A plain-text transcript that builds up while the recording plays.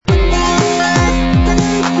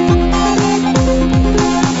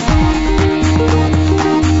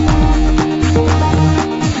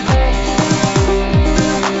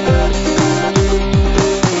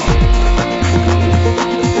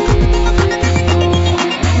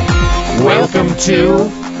Welcome to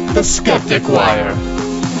the Skeptic Wire.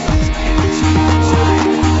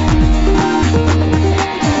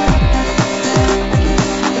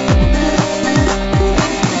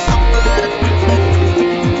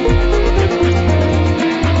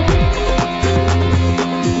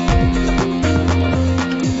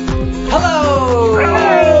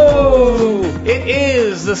 It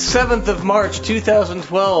is the 7th of March,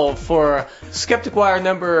 2012 for Skeptic Wire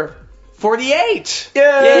number 48.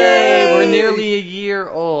 Yay! We're nearly a year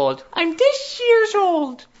old. I'm this year's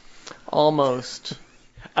old. Almost.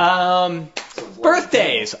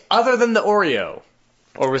 Birthdays, other than the Oreo.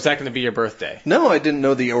 Or was that going to be your birthday? No, I didn't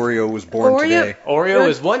know the Oreo was born today. Oreo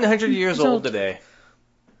is 100 years old today.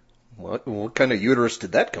 What kind of uterus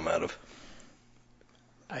did that come out of?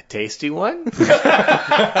 A tasty one?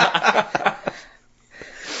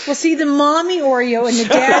 Well, see, the mommy Oreo and the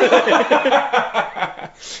daddy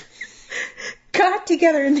got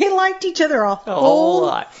together and they liked each other a whole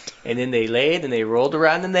lot. And then they laid and they rolled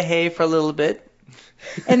around in the hay for a little bit.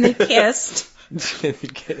 And they kissed.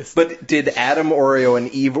 But did Adam Oreo and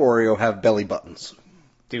Eve Oreo have belly buttons?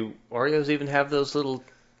 Do Oreos even have those little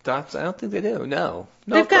dots? I don't think they do. No.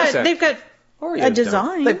 They've got Oreos a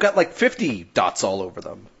design. They've got like 50 dots all over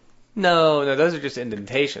them. No, those are just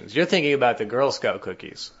indentations. You're thinking about the Girl Scout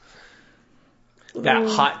cookies. That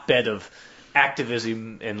hotbed of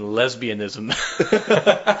activism and lesbianism.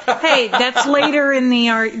 Hey, that's later in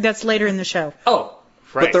the show. Oh,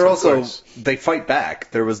 right. But they're also, they fight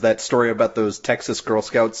back. There was that story about those Texas Girl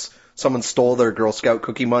Scouts. Someone stole their Girl Scout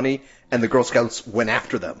cookie money, and the Girl Scouts went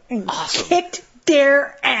after them. And kicked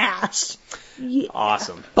their ass. Yeah.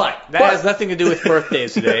 Awesome. But that has nothing to do with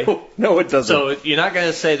birthdays today. No, it doesn't. So you're not going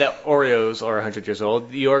to say that Oreos are 100 years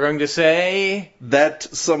old. You're going to say... that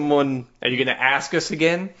someone... Are you going to ask us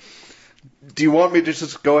again? Do you want me to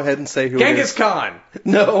just go ahead and say who Genghis it is? Khan.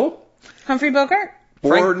 No. Humphrey Bogart?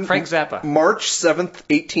 Born Frank Zappa. March 7th,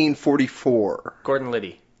 1844. Gordon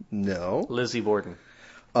Liddy. No. Lizzie Borden.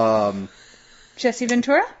 Jesse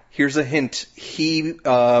Ventura? Here's a hint. He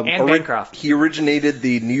Bancroft. He originated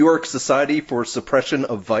the New York Society for Suppression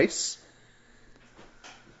of Vice.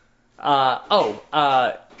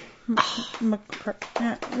 Bugger.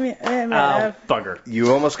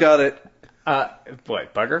 You almost got it.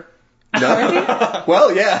 What, Bugger? No.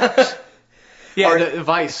 Well, yeah. Yeah, the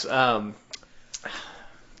Vice. I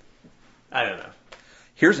don't know.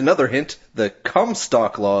 Here's another hint. The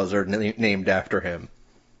Comstock laws are named after him.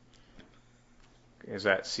 Is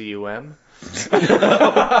that C-U-M?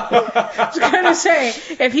 I was going to say,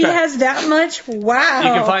 if he has that much, wow. You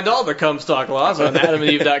can find all the Comstock laws on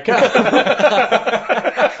adamandeve.com.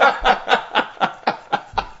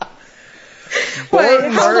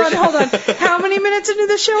 Wait, hold on. How many minutes into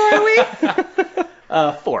the show are we?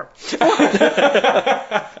 4.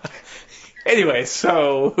 Anyway,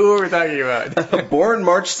 so who are we talking about? Born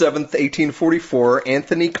March 7th, 1844,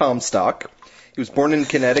 Anthony Comstock. He was born in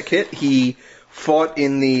Connecticut. He fought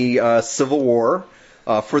in the Civil War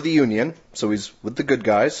for the Union, so he's with the good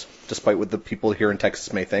guys, despite what the people here in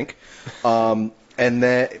Texas may think. And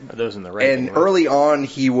those in the ranking, right? Early on,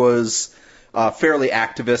 he was fairly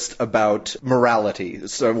activist about morality.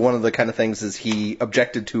 So one of the kind of things is he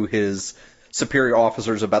objected to his superior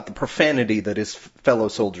officers about the profanity that his fellow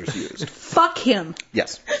soldiers used. Fuck him.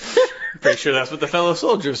 Yes. Pretty sure that's what the fellow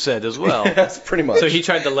soldiers said as well. Yes, pretty much. So he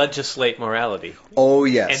tried to legislate morality. Oh,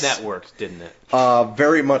 yes. And that worked, didn't it?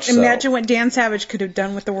 Very much so. Imagine what Dan Savage could have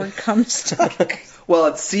done with the word Comstock. Well,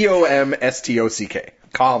 it's C-O-M-S-T-O-C-K.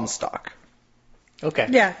 Comstock. Okay.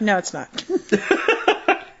 Yeah, no, it's not.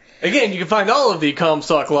 Again, you can find all of the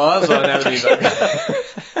Comstock laws on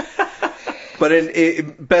adamandeve.com. But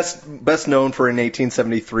best known for in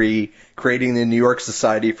 1873 creating the New York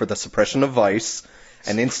Society for the Suppression of Vice,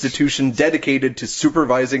 an institution dedicated to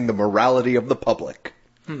supervising the morality of the public.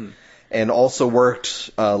 And also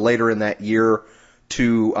worked later in that year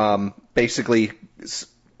to basically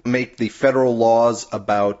make the federal laws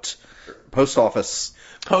about Post Office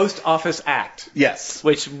Act. Yes.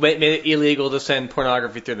 Which made it illegal to send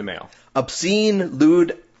pornography through the mail. Obscene,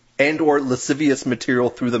 lewd, and or lascivious material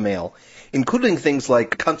through the mail, including things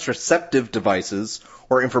like contraceptive devices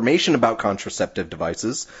or information about contraceptive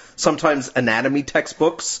devices, sometimes anatomy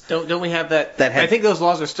textbooks. Don't we have that? I think those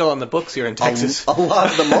laws are still on the books here in Texas. A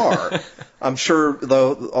lot of them are. I'm sure,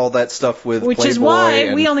 though, all that stuff with Which Playboy is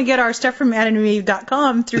why we only get our stuff from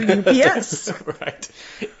adamandeve.com through UPS. Right.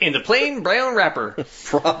 In the plain brown wrapper.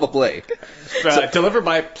 Probably. Delivered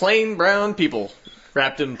by plain brown people,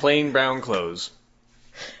 wrapped in plain brown clothes.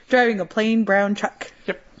 Driving a plain brown truck.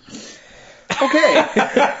 Yep. Okay.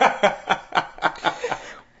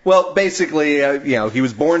 Well, basically, he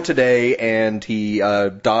was born today, and he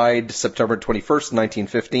died September 21st,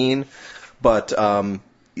 1915, but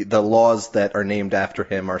the laws that are named after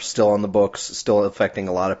him are still on the books, still affecting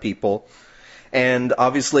a lot of people. And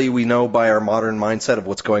obviously, we know by our modern mindset of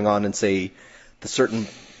what's going on in, say, the certain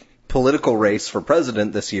political race for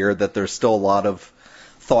president this year, that there's still a lot of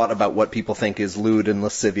thought about what people think is lewd and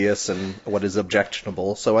lascivious and what is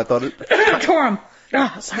objectionable. So I thought it... Tore him.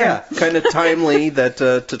 Oh, sorry. Yeah, kind of timely that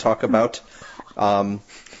to talk about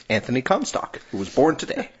Anthony Comstock, who was born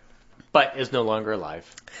today. But is no longer alive.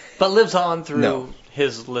 But lives on through No.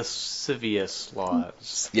 his lascivious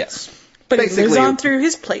laws. Yes. But he Basically, lives on through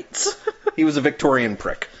his plates. he was a Victorian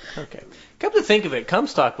prick. Okay. Come to think of it,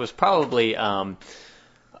 Comstock was probably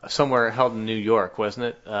somewhere held in New York, wasn't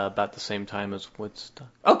it? About the same time as Woodstock.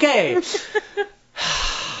 Okay!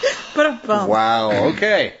 Wow,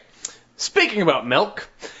 okay. Speaking about milk,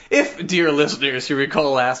 if, dear listeners, you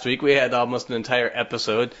recall last week, we had almost an entire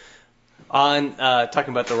episode on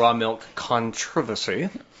talking about the raw milk controversy.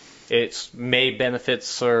 Its may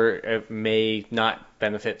benefits or may not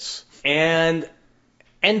benefits. And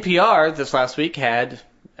NPR this last week had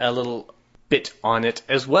a little bit on it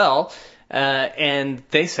as well. And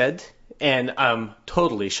they said, and I'm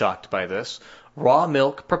totally shocked by this, raw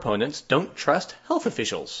milk proponents don't trust health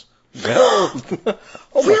officials. Oh,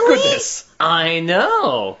 my goodness. I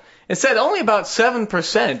know. It said only about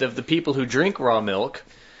 7% of the people who drink raw milk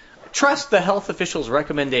trust the health officials'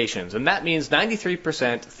 recommendations, and that means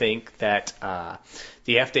 93% think that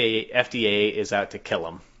the FDA is out to kill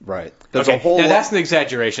them. Right. There's Okay, a whole now lot... that's an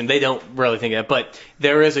exaggeration. They don't really think that, but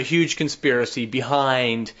there is a huge conspiracy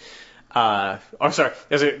behind... there's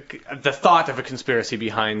the thought of a conspiracy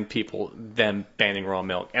behind them banning raw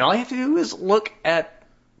milk. And all you have to do is look at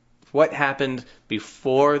what happened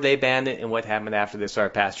before they banned it and what happened after they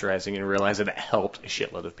started pasteurizing and realize that it helped a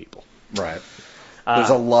shitload of people. Right. There's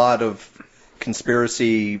a lot of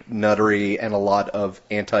conspiracy nuttery and a lot of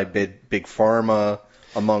anti-big pharma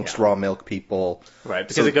amongst raw milk people. Right,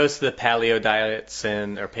 because it goes to the paleo diets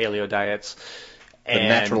or paleo diets. The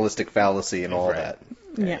naturalistic fallacy and all that.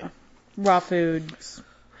 Yeah. Raw foods.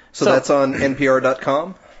 So that's on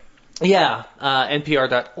NPR.com? Yeah,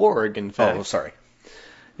 NPR.org, in fact. Oh, sorry.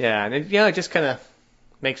 Yeah, and it just kind of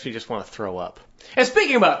makes me just want to throw up. And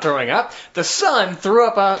speaking about throwing up, the sun threw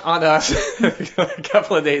up on us a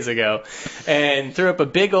couple of days ago, and threw up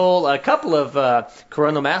a couple of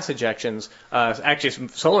coronal mass ejections, actually some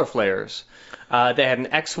solar flares. They had an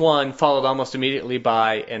X1 followed almost immediately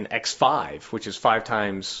by an X5, which is 5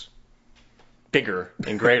 times bigger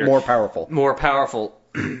and greater. More powerful.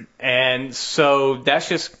 And so that's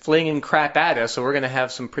just flinging crap at us, so we're going to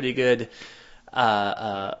have some pretty good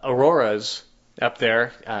auroras up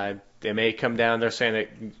there. They may come down. They're saying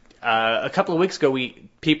that a couple of weeks ago,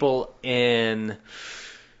 people in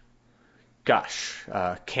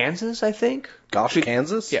Kansas, I think.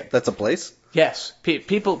 Kansas? Yeah, that's a place. Yes,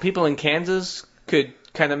 people in Kansas could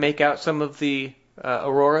kind of make out some of the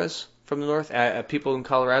auroras from the north. People in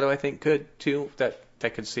Colorado, I think, could too.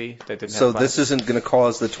 That could see that didn't. So have this isn't going to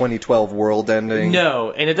cause the 2012 world ending. No,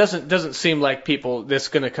 and it doesn't seem like this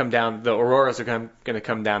going to come down. The auroras are going to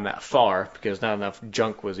come down that far because not enough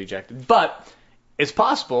junk was ejected. But it's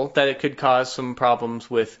possible that it could cause some problems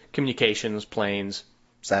with communications, planes,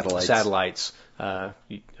 satellites,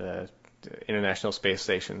 International Space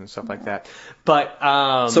Station, and stuff like that. But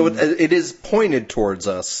so it is pointed towards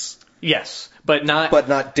us. Yes, but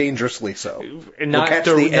not dangerously so. Not, catch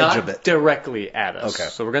the edge of it directly at us. Okay.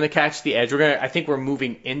 So we're going to catch the edge. I think we're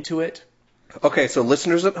moving into it. Okay, so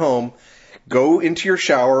listeners at home, go into your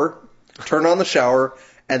shower, turn on the shower,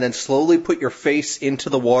 and then slowly put your face into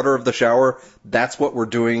the water of the shower. That's what we're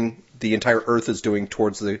doing. The entire Earth is doing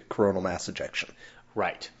towards the coronal mass ejection.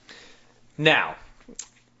 Right. Now,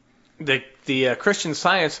 the Christian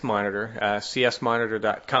Science Monitor,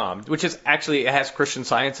 csmonitor.com, which is actually, it has Christian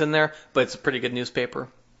Science in there, but it's a pretty good newspaper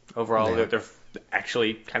overall. Yeah. They're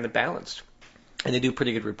actually kind of balanced, and they do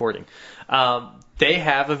pretty good reporting. They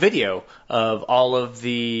have a video of all of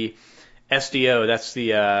the SDO, that's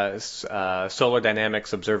the Solar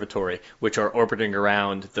Dynamics Observatory, which are orbiting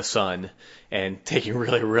around the sun and taking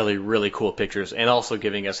really, really, really cool pictures, and also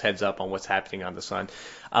giving us heads up on what's happening on the sun.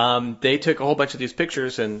 They took a whole bunch of these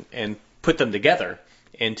pictures and put them together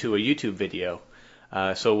into a YouTube video.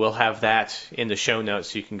 So we'll have that in the show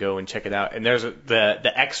notes so you can go and check it out. And there's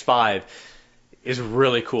the X5 is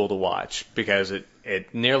really cool to watch because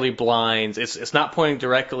it nearly blinds. It's not pointing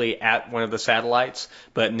directly at one of the satellites,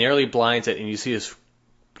 but it nearly blinds it, and you see this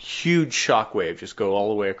huge shockwave just go all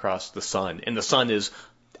the way across the sun. And the sun is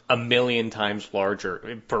 1 million times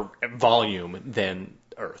larger per volume than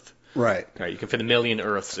Earth. Right. Right, you can fit 1 million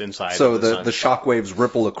Earths inside So of the sun. the shock waves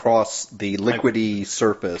ripple across the liquidy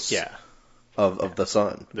surface of the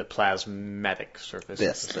sun. The plasmatic surface.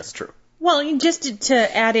 Yes, that's true. Well, just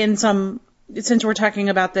to add in some, since we're talking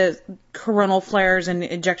about the coronal flares and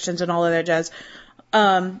ejections and all of that jazz,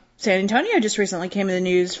 San Antonio just recently came in the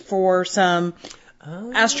news for some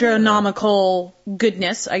astronomical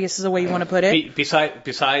goodness, I guess is the way you want to put it.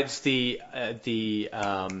 Besides the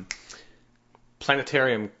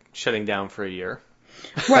planetarium shutting down for a year.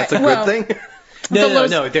 Right. That's a good thing?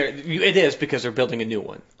 No. It is because they're building a new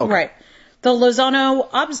one. Okay. Right. The Lozano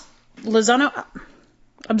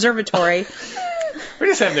Observatory, We're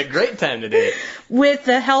just having a great time today. with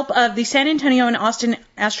the help of the San Antonio and Austin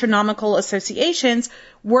Astronomical Associations,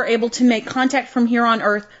 were able to make contact from here on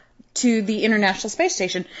Earth to the International Space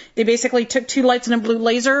Station. They basically took 2 lights and a blue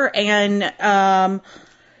laser, and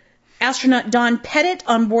astronaut Don Pettit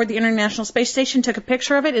on board the International Space Station took a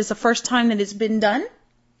picture of it. It's the first time that it's been done.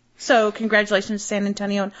 So congratulations to San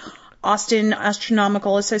Antonio and Austin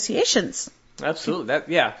Astronomical Associations.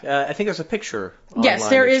 Absolutely. I think there's a picture online. Yes,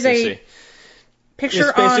 there that you is can a see. picture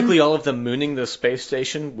It's basically all of them mooning the space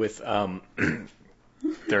station with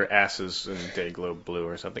their asses in day globe blue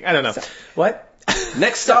or something. I don't know. What?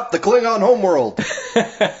 Next stop, the Klingon homeworld.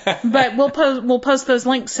 But we'll post those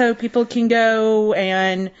links so people can go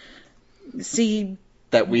and see.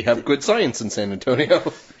 That we have good science in San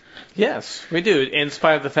Antonio. Yes, we do. In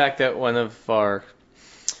spite of the fact that one of our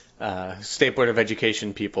State Board of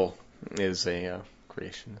Education people is a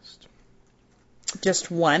creationist. Just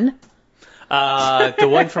one. The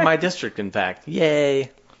one from my district, in fact. Yay.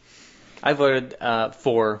 I voted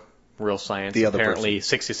for real science. The other Apparently,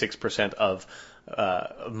 66% of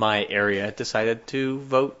my area decided to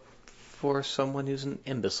vote for someone who's an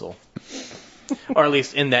imbecile. Or at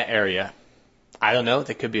least in that area. I don't know.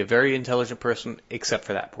 They could be a very intelligent person, except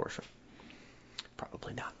for that portion.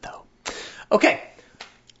 Probably not, though. Okay.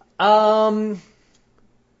 Well,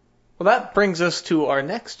 that brings us to our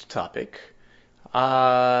next topic.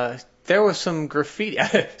 There was some graffiti.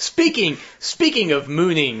 Speaking of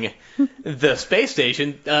mooning the space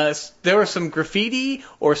station, there was some graffiti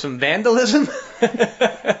or some vandalism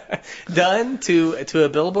done to a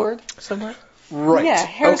billboard somewhere. Right. Yeah,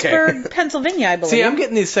 Harrisburg, Okay. Pennsylvania, I believe. See, I'm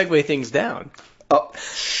getting these segue things down. Oh,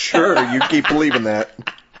 sure, you keep believing that.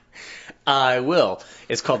 I will.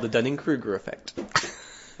 It's called the Dunning-Kruger effect.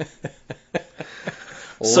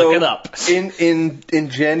 So, Look it up. In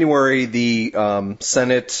January, the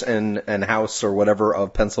Senate and House or whatever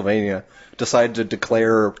of Pennsylvania decided to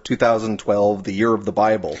declare 2012 the year of the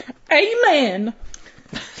Bible. Amen.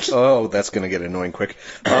 Oh, that's going to get annoying quick.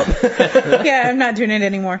 Yeah, I'm not doing it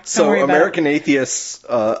anymore. Don't So worry about American Atheists,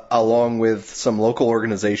 along with some local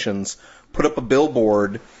organizations, put up a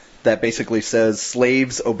billboard that basically says,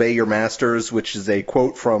 "Slaves, obey your masters," which is a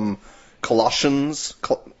quote from Colossians.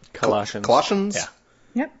 Colossians. Colossians? it.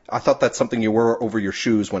 Yep. I thought that's something you wear over your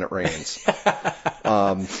shoes when it rains.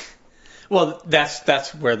 Well,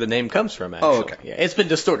 that's where the name comes from, actually. Oh, okay. Yeah, it's been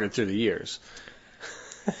distorted through the years.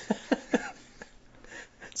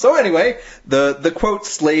 So anyway, the quote,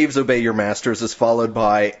 "Slaves, obey your masters," is followed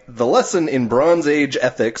by the lesson in Bronze Age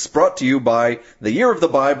ethics, brought to you by the Year of the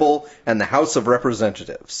Bible and the House of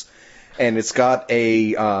Representatives. And it's got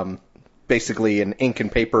a basically an ink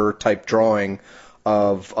and paper type drawing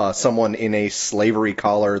of someone in a slavery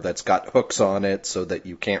collar that's got hooks on it so that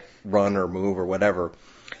you can't run or move or whatever.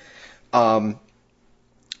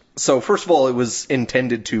 So first of all, it was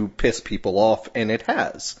intended to piss people off, and it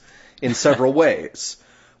has in several ways.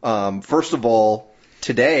 First of all,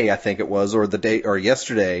 today, I think it was, or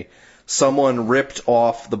yesterday, someone ripped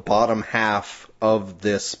off the bottom half of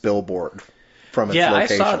this billboard from its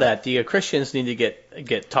location. I saw that. The Christians need to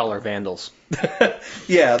get taller vandals.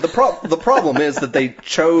 Yeah, the problem is that they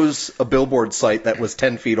chose a billboard site that was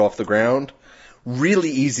 10 feet off the ground, really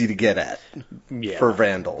easy to get at for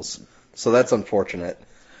vandals. So that's unfortunate.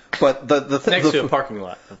 But Next to a parking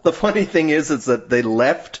lot. The funny thing is that they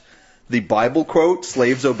left the Bible quote,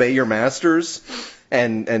 "Slaves, obey your masters,"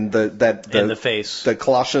 and in the face. the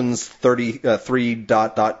Colossians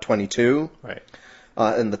 3:22, Right.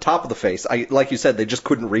 in the top of the face. Like you said, they just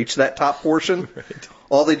couldn't reach that top portion. Right.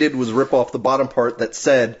 All they did was rip off the bottom part that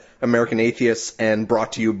said American Atheists and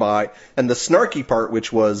brought to you by, and the snarky part,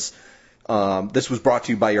 which was, this was brought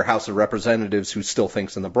to you by your House of Representatives who still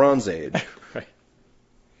thinks in the Bronze Age. Right.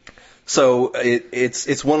 So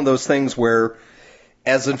it's one of those things where,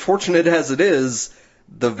 as unfortunate as it is,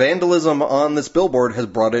 the vandalism on this billboard has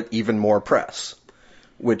brought it even more press,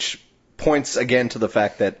 which points again to the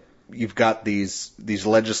fact that you've got these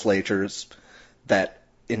legislatures that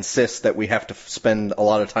insist that we have to spend a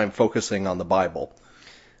lot of time focusing on the Bible,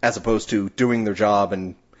 as opposed to doing their job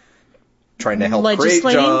and trying to help create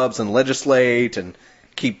jobs and legislate and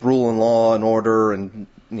keep rule and law and order and,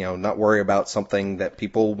 not worry about something that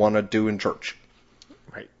people want to do in church.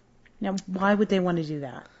 Right. Now, why would they want to do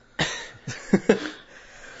that?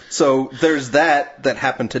 So there's that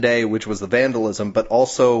happened today, which was the vandalism, but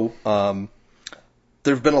also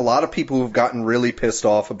there have been a lot of people who've gotten really pissed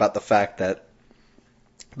off about the fact that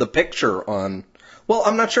the picture on... Well,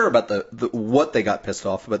 I'm not sure about the what they got pissed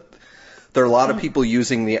off, but there are a lot of people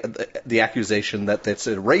using the accusation that it's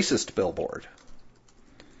a racist billboard.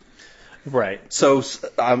 Right. So,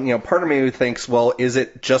 part of me thinks, well, is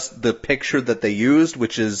it just the picture that they used,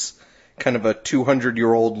 which is kind of a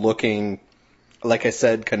 200-year-old looking, like I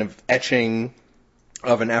said, kind of etching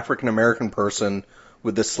of an African-American person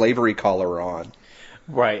with the slavery collar on?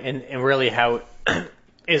 Right, and really how,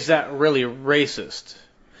 is that really racist,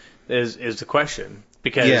 is the question.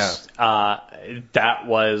 Because that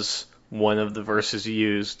was one of the verses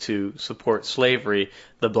used to support slavery,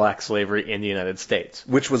 the black slavery in the United States.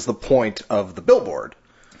 Which was the point of the billboard.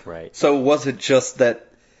 Right. So was it just that,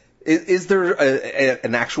 is there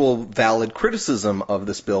an actual valid criticism of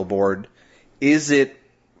this billboard? Is it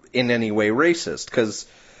in any way racist? Because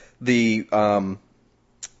the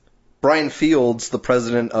Brian Fields, the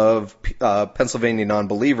president of Pennsylvania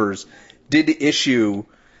Nonbelievers, did issue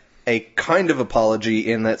a kind of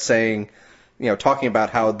apology in that saying, talking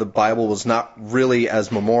about how the Bible was not really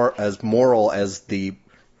as moral as the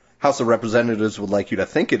House of Representatives would like you to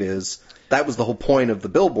think it is. That was the whole point of the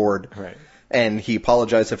billboard. Right. And he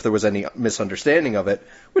apologized if there was any misunderstanding of it,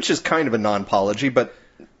 which is kind of a non-apology, but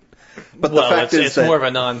the fact is it's that... more of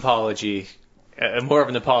a non-apology, more of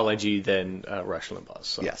an apology than Rush Limbaugh's.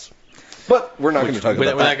 So. Yes. But we're not going to talk about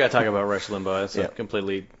that. We're not going to talk about Rush Limbaugh. It's a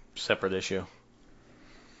completely separate issue.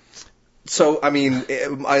 So,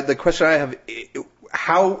 the question I have,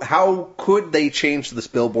 how could they change this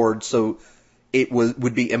billboard so it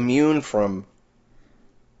would be immune from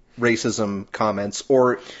racism comments,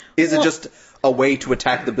 or is it just a way to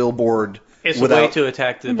attack the billboard? It's a way to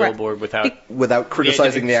attack the billboard without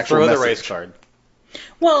criticizing the actual message. Throw the race card.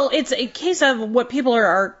 Well, it's a case of what people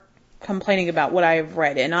are complaining about, what I've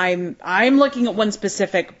read, and I'm looking at one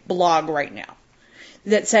specific blog right now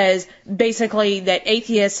that says basically that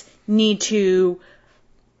atheists need to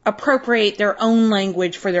appropriate their own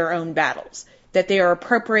language for their own battles. That they are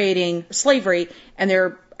appropriating slavery and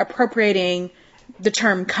they're appropriating the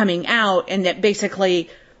term coming out, and that basically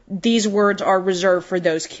these words are reserved for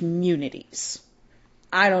those communities.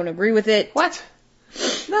 I don't agree with it. What?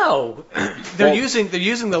 No. They're using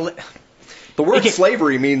the word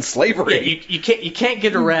slavery means slavery. Yeah, you can't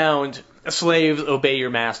get around slaves obey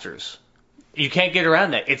your masters. You can't get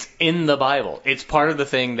around that. It's in the Bible. It's part of the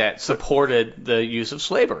thing that supported the use of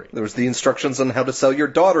slavery. There was the instructions on how to sell your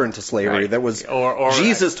daughter into slavery. Right. That was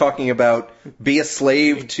Jesus talking about be a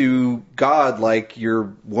slave to God like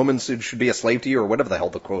your woman should be a slave to you, or whatever the hell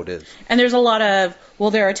the quote is. And there's a lot of,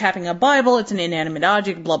 they're attacking a Bible, it's an inanimate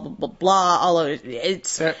object, blah, blah, blah, blah, all of it.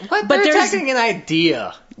 They're attacking an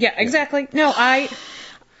idea. Yeah, exactly. No, I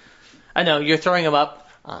know, you're throwing them up.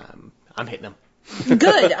 I'm hitting them.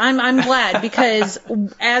 Good. I'm glad, because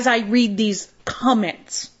as I read these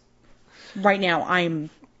comments right now,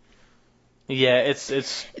 it's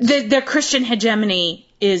the Christian hegemony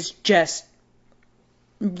is just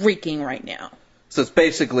reeking right now. So it's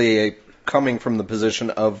basically coming from the position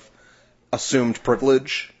of assumed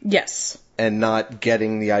privilege. Yes. And not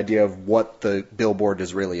getting the idea of what the billboard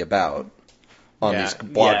is really about on these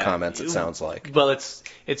blog comments, it sounds like. Well, it's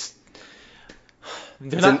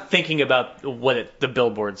they're not thinking about what the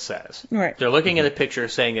billboard says. Right. They're looking at a picture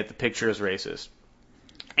saying that the picture is racist.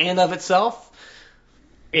 And of itself,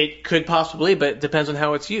 it could possibly, but it depends on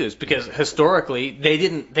how it's used. Because historically, they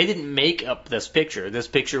didn't make up this picture. This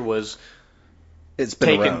picture was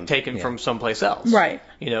taken from someplace else. Right.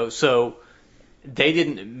 So they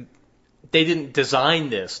didn't design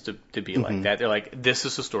this to be like that. They're like, this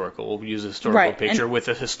is historical. We'll use a historical picture with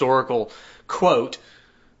a historical quote.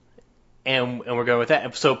 And we're going with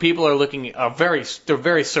that. So people are looking, they're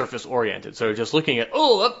very surface oriented. So they're just looking at,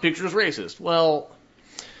 that picture's racist. Well,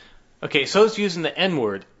 okay, so it's using the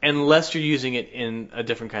N-word unless you're using it in a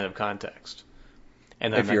different kind of context.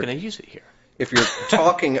 And I'm not going to use it here. If you're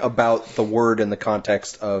talking about the word in the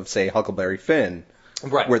context of, say, Huckleberry Finn,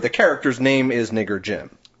 right, where the character's name is Nigger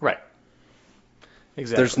Jim. Right.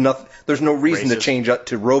 Exactly. There's no reason to change up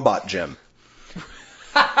to Robot Jim.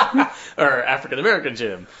 Or African American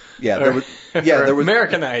Jim. Yeah, Or there was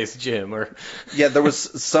Americanized Jim. Or there was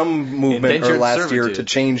some movement Indentured last year servitude. to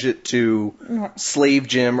change it to Slave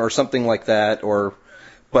Jim or something like that.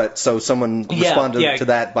 But someone responded to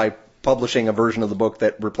that by publishing a version of the book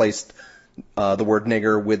that replaced the word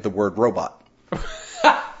nigger with the word robot.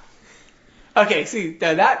 Okay, see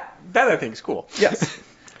that I think is cool. Yes.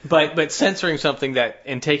 But censoring something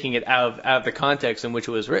and taking it out of the context in which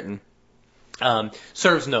it was written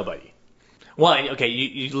serves nobody. One, okay,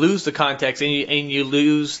 you lose the context and you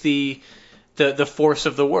lose the force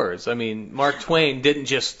of the words. I mean, Mark Twain didn't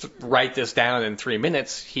just write this down in 3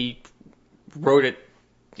 minutes. He wrote it.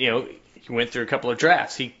 He went through a couple of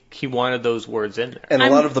drafts. He wanted those words in there. And a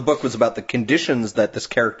lot of the book was about the conditions that this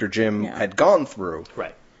character Jim had gone through.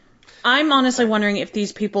 Right. I'm honestly wondering if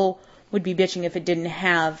these people would be bitching if it didn't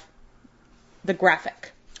have the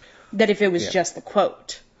graphic. That if it was just the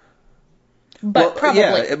quote. But probably.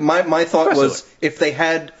 Yeah, my thought was if they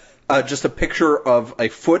had just a picture of a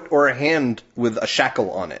foot or a hand with a shackle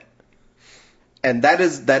on it. And that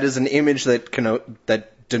is an image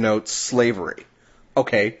that denotes slavery.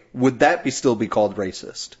 Okay, would that still be called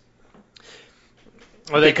racist?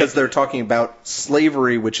 Well, because they're talking about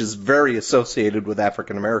slavery, which is very associated with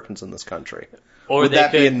African Americans in this country. Or would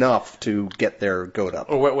that be enough to get their goat up?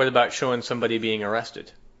 Or what about showing somebody being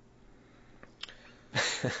arrested?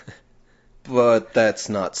 But that's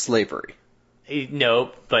not slavery.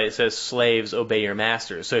 No, but it says slaves obey your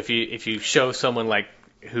masters. So if you show someone like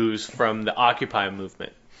who's from the Occupy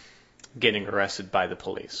movement getting arrested by the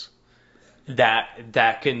police, that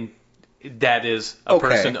is a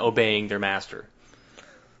person obeying their master.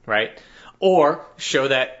 Right? Or show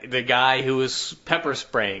that the guy who was pepper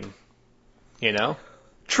spraying,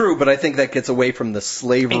 True, but I think that gets away from the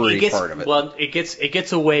slavery part of it. Well, it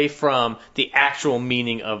gets away from the actual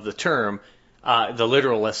meaning of the term, the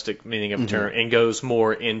literalistic meaning of the term, and goes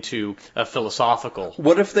more into a philosophical.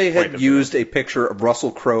 What if they had used a picture of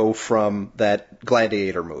Russell Crowe from that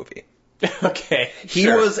Gladiator movie? Okay. He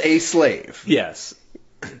was a slave. Yes.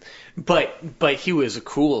 But he was a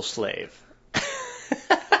cool slave.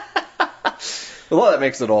 Well, that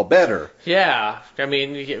makes it all better. Yeah, I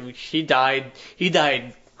mean, he died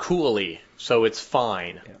coolly, so it's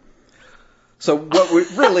fine. Yeah. So what we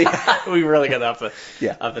really we really got off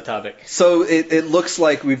the topic. So it looks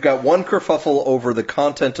like we've got one kerfuffle over the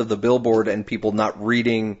content of the billboard and people not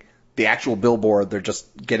reading the actual billboard. They're just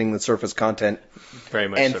getting the surface content, very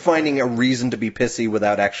much, and finding a reason to be pissy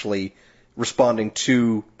without actually responding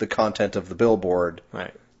to the content of the billboard.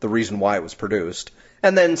 Right. The reason why it was produced.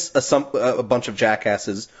 And then a bunch of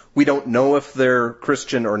jackasses, we don't know if they're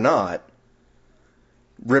Christian or not,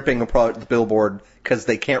 ripping apart the billboard because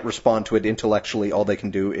they can't respond to it intellectually. All they can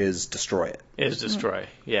do is destroy it.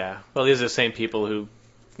 Yeah. Well, these are the same people who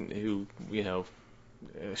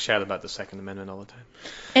shout about the Second Amendment all the time.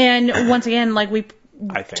 And once again, like we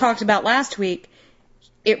talked about last week,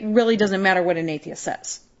 it really doesn't matter what an atheist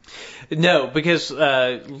says. No, because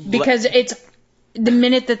it's the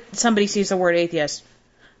minute that somebody sees the word atheist,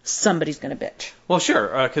 somebody's going to bitch. Well,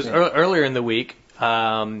 sure, because earlier in the week, hold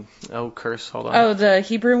on. Oh, the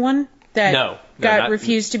Hebrew one that got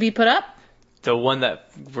refused to be put up? The one that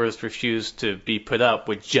was refused to be put up,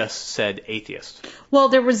 which just said atheist. Well,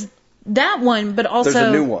 there was that one, but also there's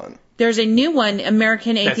a new one. There's a new one,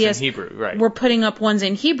 American Atheists. That's in Hebrew, right. We're putting up ones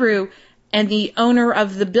in Hebrew, and the owner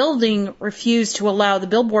of the building refused to allow the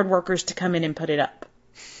billboard workers to come in and put it up.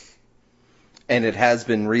 And it has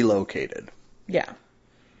been relocated. Yeah.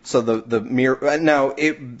 So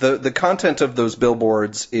the content of those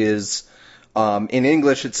billboards is in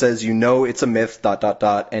English it says it's a myth ...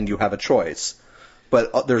 and you have a choice.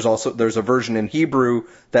 But there's a version in Hebrew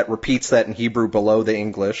that repeats that in Hebrew below the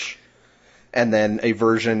English, and then a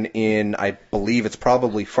version in, I believe it's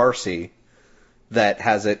probably Farsi, that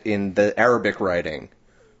has it in the Arabic writing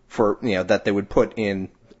for that they would put in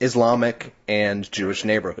Islamic and Jewish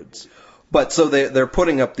neighborhoods. But so they're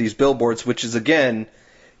putting up these billboards, which is again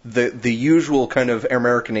the usual kind of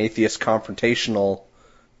American atheist confrontational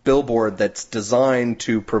billboard that's designed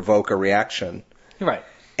to provoke a reaction. Right.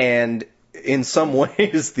 And in some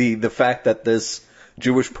ways, the fact that this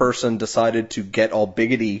Jewish person decided to get all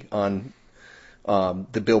biggity on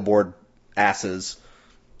the billboard asses,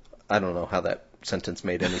 I don't know how that sentence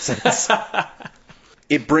made any sense.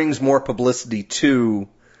 It brings more publicity to.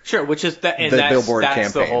 Sure, which is that, and the billboard that's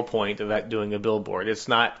campaign. The whole point of that doing a billboard. It's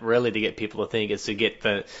not really to get people to think; it's to get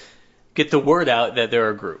the word out that there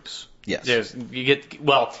are groups. Yes.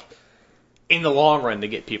 In the long run, to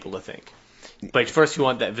get people to think. But first, you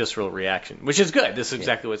want that visceral reaction, which is good. This is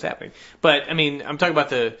exactly what's happening. But I mean, I'm talking about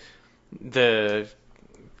the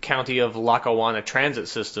county of Lackawanna Transit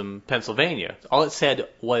System, Pennsylvania. All it said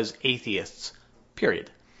was atheists, period.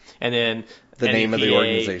 And then The name of the NEPA,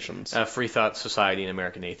 organizations. Free Thought Society and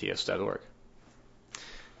AmericanAtheists.org.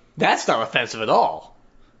 That's not offensive at all.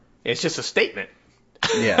 It's just a statement.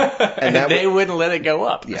 Yeah. And they wouldn't let it go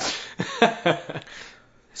up. Yeah.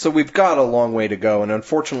 So we've got a long way to go, and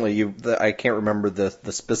unfortunately, I can't remember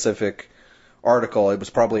the specific article. It was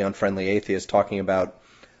probably on Friendly Atheist talking about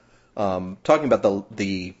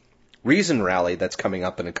the Reason Rally that's coming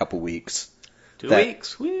up in a couple weeks. 2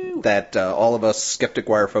 weeks. Woo. That all of us Skeptic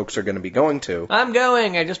Wire folks are going to be going to. I'm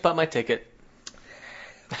going. I just bought my ticket.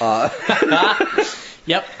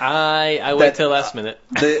 Yep, I wait till last minute.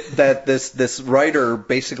 That this writer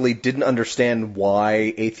basically didn't understand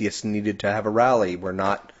why atheists needed to have a rally. We're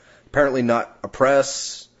apparently not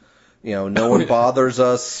oppressed. No one bothers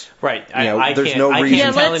us. Right. There's no reason. I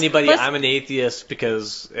can't tell anybody I'm an atheist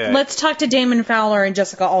because... let's talk to Damon Fowler and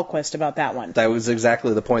Jessica Alquist about that one. That was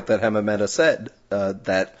exactly the point that Hemameta said.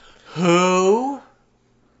 That Who?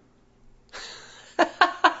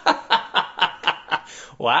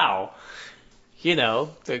 Wow.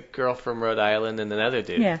 The girl from Rhode Island and another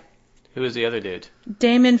dude. Yeah. Who was the other dude?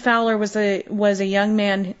 Damon Fowler was a young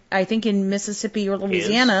man, I think in Mississippi or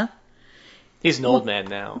Louisiana. He's an old man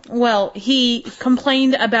now. Well, he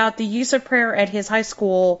complained about the use of prayer at his high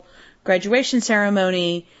school graduation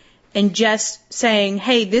ceremony and just saying,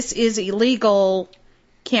 hey, this is illegal,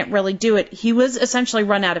 can't really do it. He was essentially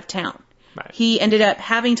run out of town. Right. He ended up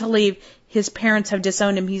having to leave. His parents have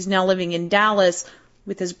disowned him. He's now living in Dallas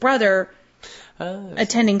with his brother,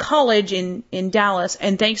 attending college in Dallas.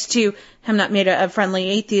 And thanks to Hemameta, a Friendly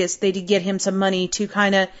Atheist, they did get him some money to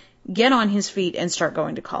kind of get on his feet and start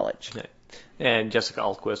going to college. Right. And Jessica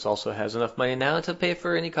Alquist also has enough money now to pay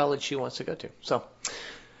for any college she wants to go to. So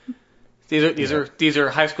these are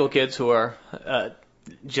high school kids who are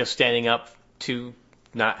just standing up to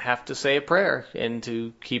not have to say a prayer and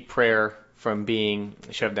to keep prayer from being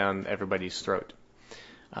shoved down everybody's throat.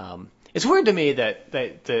 It's weird to me that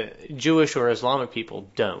the Jewish or Islamic people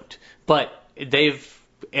don't, but it's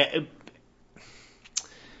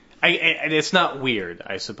not weird,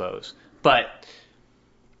 I suppose, but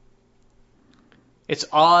it's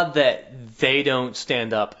odd that they don't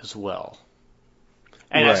stand up as well.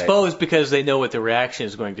 And right. I suppose because they know what the reaction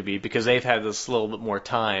is going to be, because they've had this little bit more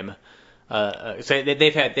time. So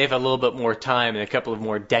they've had a little bit more time and a couple of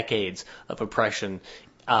more decades of oppression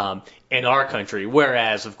in our country.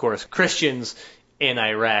 Whereas, of course, Christians in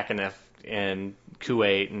Iraq and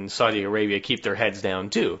Kuwait and Saudi Arabia keep their heads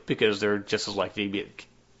down too, because they're just as likely to get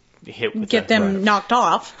hit with knocked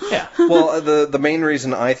off. Yeah. Well, the main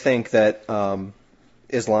reason I think that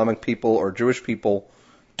Islamic people or Jewish people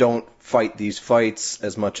don't fight these fights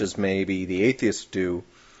as much as maybe the atheists do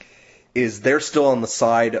is they're still on the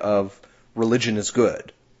side of religion is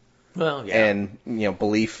good. Well, yeah. And,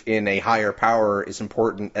 belief in a higher power is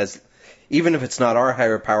important, as even if it's not our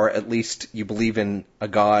higher power, at least you believe in a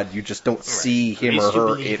God, you just don't see him or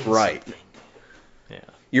her it right. Yeah.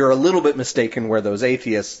 You're a little bit mistaken where those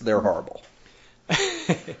atheists, they're horrible.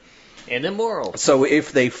 And immoral. So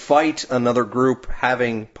if they fight another group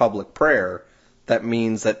having public prayer, that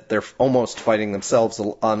means that they're almost fighting themselves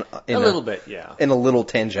in a little bit, yeah. In a little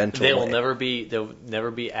tangential way. They'll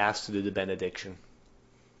never be asked to do the benediction.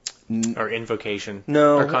 Or invocation.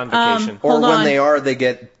 No. Or convocation. Or when they are, they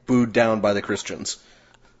get booed down by the Christians.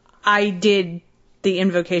 I did the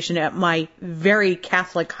invocation at my very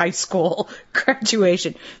Catholic high school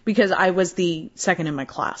graduation because I was the second in my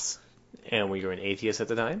class. And were you an atheist at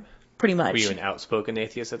the time? Pretty much. Were you an outspoken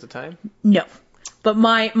atheist at the time? No. But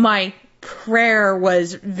my prayer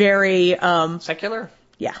was very... secular?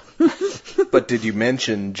 Yeah. But did you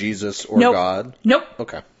mention Jesus or Nope. God? Nope.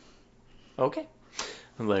 Okay.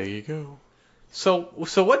 There you go. So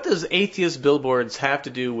what does atheist billboards have to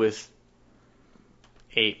do with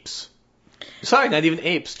apes? Sorry, not even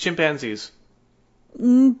apes. Chimpanzees.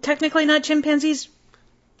 Technically not chimpanzees.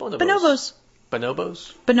 Bonobos.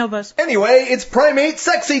 Bonobos. Anyway, it's Primate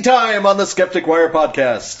Sexy Time on the Skeptic Wire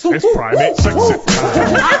podcast. It's Primate Sexy Time.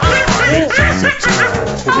 Primate Sexy Time.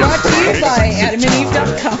 Brought to you by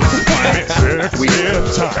AdamandEve.com. Primate Sexy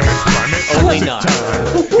Time. Primate Only Sexy not. Time.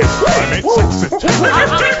 It's Primate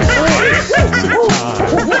Sexy Time.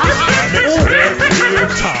 Primate Sexy Time. Primate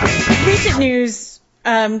Sexy Time. Recent news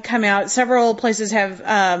come out. Several places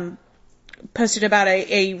have posted about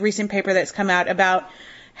a recent paper that's come out about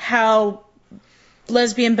how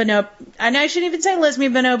lesbian bonobos, and I shouldn't even say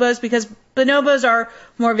lesbian bonobos because bonobos are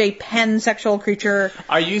more of a pansexual creature.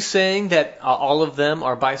 Are you saying that all of them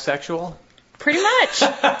are bisexual? Pretty much.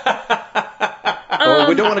 Well,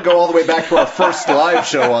 we don't want to go all the way back to our first live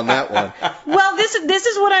show on that one. Well, this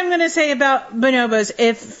is what I'm going to say about bonobos.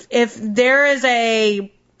 If there is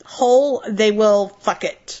a hole, they will fuck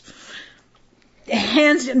it.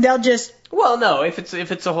 They'll just. Well, no, if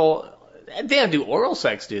it's a whole, they don't do oral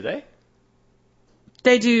sex, do they?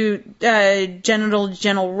 They do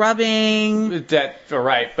genital rubbing.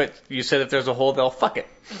 Right, but you said if there's a hole, they'll fuck it.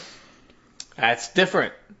 That's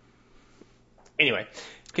different. Anyway,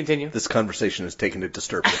 continue. This conversation has taken a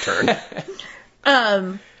disturbing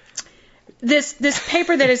turn. This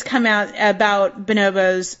paper that has come out about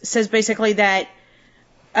bonobos says basically that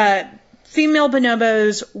female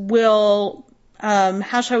bonobos will,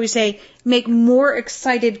 how shall we say, make more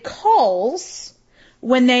excited calls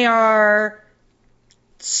when they are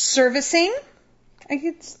servicing. I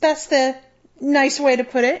guess that's the nice way to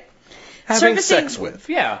put it. Having sex with.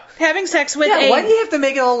 Yeah. Having sex with why do you have to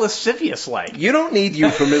make it all lascivious-like? You don't need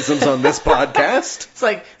euphemisms on this podcast.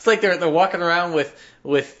 It's like they're walking around with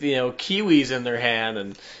kiwis in their hand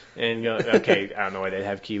and go, okay, I don't know why they'd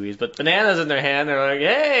have kiwis, but bananas in their hand. They're like,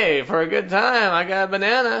 hey, for a good time, I got a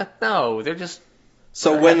banana. No, they're just.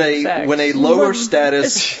 So when a lower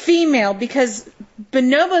status female, because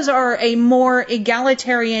bonobos are a more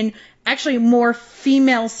egalitarian, actually more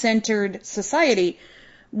female-centered society.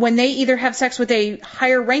 When they either have sex with a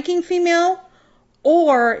higher-ranking female,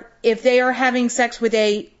 or if they are having sex with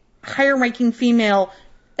a higher-ranking female,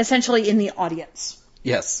 essentially in the audience.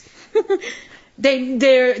 Yes.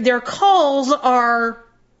 Their calls are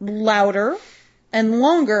louder and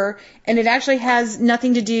longer, and it actually has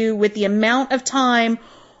nothing to do with the amount of time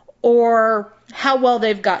or how well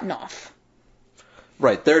they've gotten off.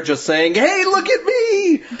 Right, they're just saying, hey, look at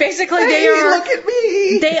me! Basically, look at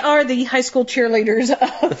me! They are the high school cheerleaders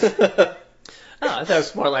of... Oh, I thought it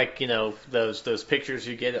was more like, those pictures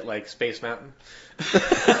you get at, like, Space Mountain. Kinda,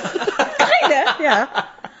 yeah.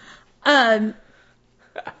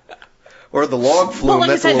 Or the log flume, like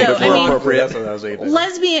that's I a said, little though, bit more I mean, appropriate. That's what I was thinking.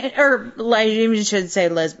 Lesbian, or I even should say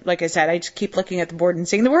like I said, I just keep looking at the board and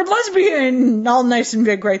seeing the word lesbian all nice and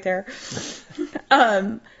big right there.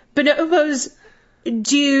 Bonobos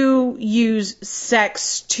do use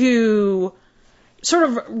sex to sort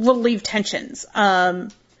of relieve tensions.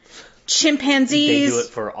 Chimpanzees... They do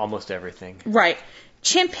it for almost everything. Right.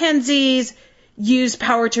 Chimpanzees use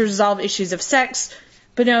power to resolve issues of sex.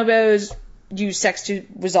 Bonobos use sex to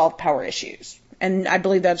resolve power issues. And I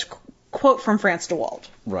believe that's a quote from France DeWald.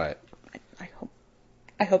 Right.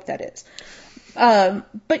 I hope that is.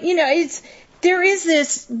 But there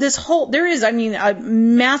is a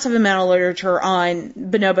massive amount of literature on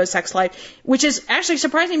bonobo sex life, which is actually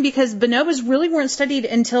surprising because bonobos really weren't studied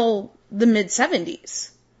until the mid-70s.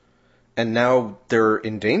 And now they're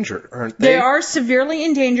endangered, aren't they? They are severely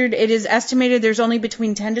endangered. It is estimated there's only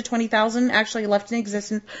between 10 to 20,000 actually left in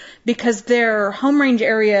existence because their home range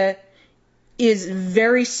area is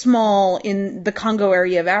very small in the Congo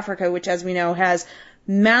area of Africa, which, as we know, has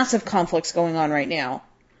massive conflicts going on right now.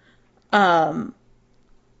 In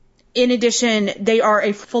addition, they are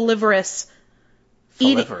a folivorous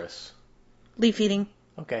leaf eating.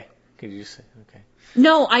 Okay. Could you say okay?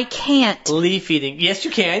 No, I can't. Leaf eating. Yes,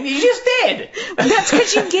 you can. You just did. That's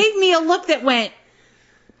because you gave me a look that went,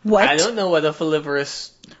 what? I don't know what a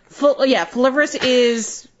folivorous... Folivorous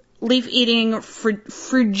is leaf eating.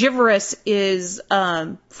 Frugivorous is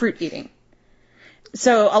fruit eating.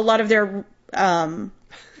 So a lot of their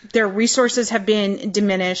resources have been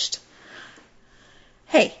diminished.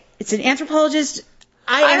 Hey, it's an anthropologist.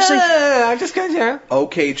 I'm just going to...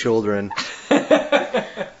 Okay, children.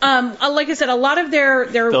 Like I said, a lot of their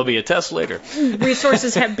There'll be a test later.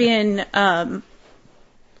 resources have been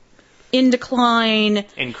in decline.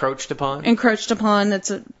 Encroached upon?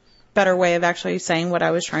 That's a better way of actually saying what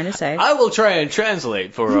I was trying to say. I will try and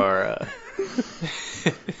translate for our...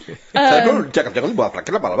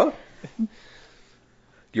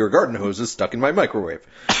 Your garden hose is stuck in my microwave.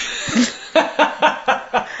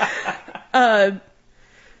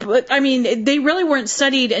 But, I mean, they really weren't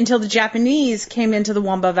studied until the Japanese came into the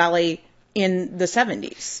Wamba Valley in the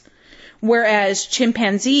 70s. Whereas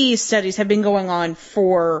chimpanzee studies have been going on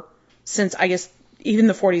since, I guess, even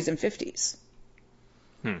the 40s and 50s.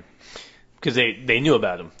 Because they knew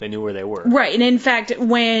about them. They knew where they were. Right. And in fact,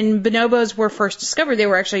 when bonobos were first discovered, they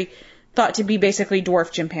were actually thought to be basically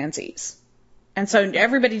dwarf chimpanzees. And so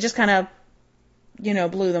everybody just kind of,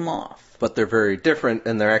 blew them off. But they're very different,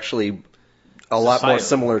 and they're actually a lot more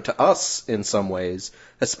similar to us in some ways,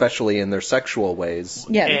 especially in their sexual ways,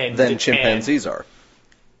 than chimpanzees are.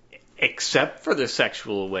 Except for their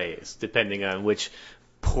sexual ways, depending on which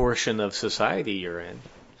portion of society you're in.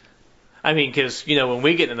 I mean, because, when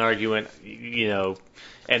we get in an argument,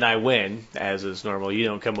 and I win, as is normal, you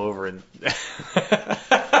don't come over and...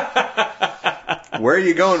 Where are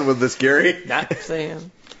you going with this, Gary? Not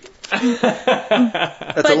saying.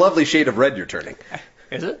 That's a lovely shade of red you're turning.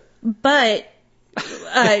 Is it? But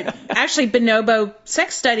actually, bonobo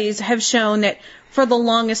sex studies have shown that for the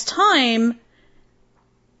longest time,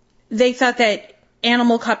 they thought that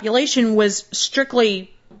animal copulation was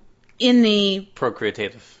strictly in the...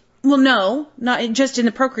 Procreative. Well, no, not just in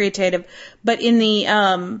the procreative, but in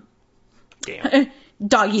the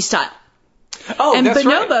doggy style. Oh, and that's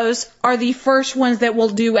right. bonobos are the first ones that will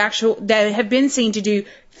do that have been seen to do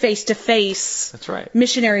face-to-face, That's right.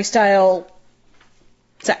 missionary-style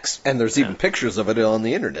sex. And there's even pictures of it on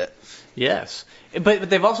the internet. Yes.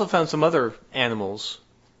 But they've also found some other animals.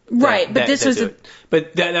 Right, but this was...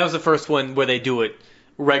 But that was the first one where they do it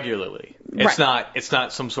regularly. It's Right.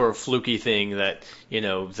 not some sort of fluky thing that,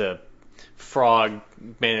 the frog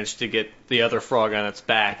managed to get the other frog on its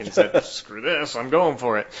back and said, screw this, I'm going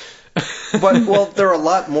for it. But there are a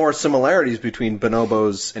lot more similarities between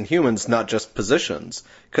bonobos and humans, not just positions,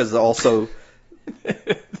 because also...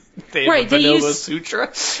 They have a bonobo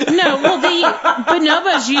sutra? No, well, the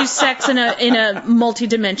bonobos use sex in a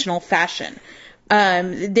multi-dimensional fashion.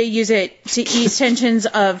 They use it to ease tensions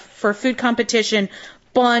for food competition,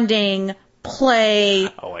 bonding, play.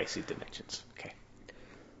 Oh, I see dimensions. Okay.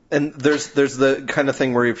 And there's the kind of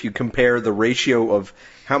thing where if you compare the ratio of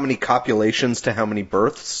how many copulations to how many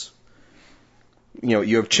births,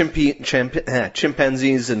 you have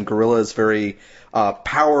chimpanzees and gorillas, very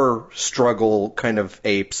power struggle kind of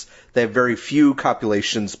apes. They have very few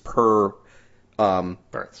copulations per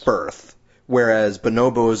birth. Whereas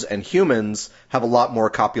bonobos and humans have a lot more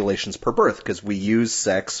copulations per birth because we use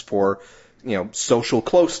sex for, social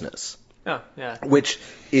closeness. Oh, yeah. Which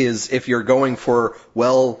is, if you're going for,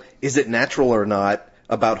 is it natural or not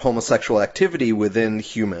about homosexual activity within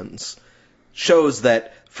humans, shows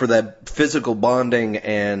that for that physical bonding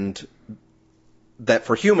and that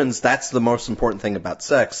for humans, that's the most important thing about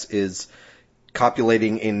sex is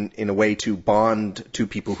copulating in a way to bond to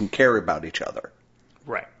people who care about each other.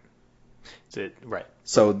 Right. Right.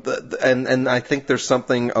 So, and I think there's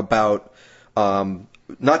something about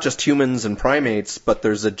not just humans and primates, but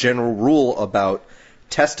there's a general rule about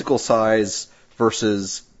testicle size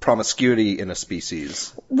versus promiscuity in a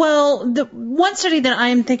species. Well, the one study that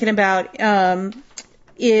I'm thinking about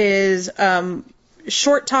is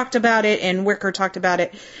Short talked about it and Wicker talked about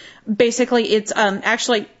it. Basically, it's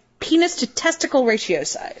actually penis to testicle ratio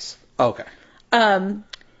size. Okay.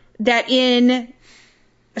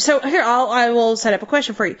 So here, I will set up a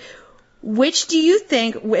question for you. Which do you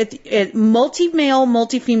think, with a multi-male,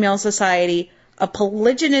 multi-female society, a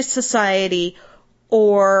polygynous society,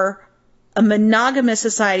 or a monogamous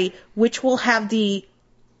society, which will have the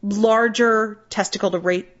larger testicle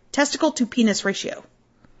to penis ratio?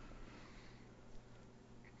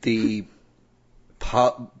 The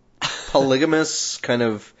polygamous kind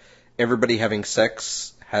of everybody having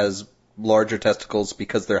sex has larger testicles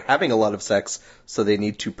because they're having a lot of sex, so they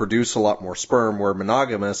need to produce a lot more sperm, where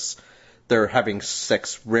monogamous, they're having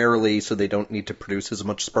sex rarely, so they don't need to produce as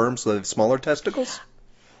much sperm, so they have smaller testicles?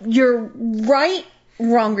 You're right,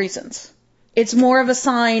 wrong reasons. It's more of a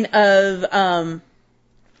sign of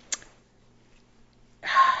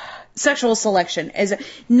sexual selection, as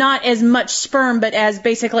not as much sperm, but as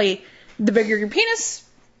basically the bigger your penis,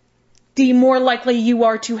 the more likely you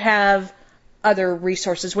are to have other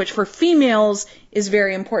resources, which for females is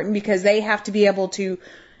very important because they have to be able to,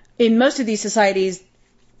 in most of these societies,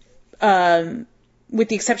 with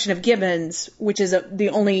the exception of gibbons, which is the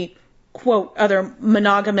only, quote, other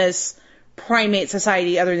monogamous primate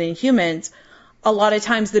society other than humans, a lot of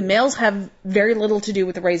times the males have very little to do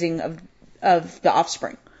with the raising of the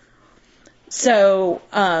offspring. So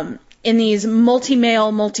in these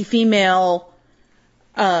multi-male, multi-female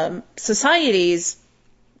societies,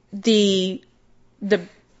 the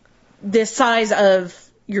size of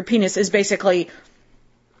your penis is basically,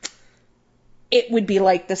 it would be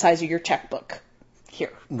like the size of your checkbook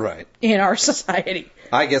here. Right. In our society.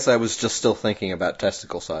 I guess I was just still thinking about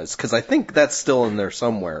testicle size, because I think that's still in there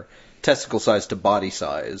somewhere. Testicle size to body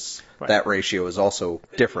size, right. That ratio is also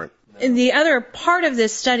different. And the other part of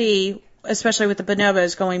this study, especially with the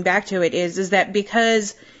bonobos, going back to it, is that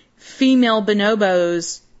because female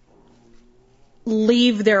bonobos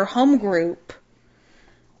leave their home group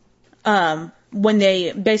when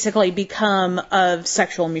they basically become of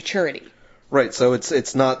sexual maturity. Right, so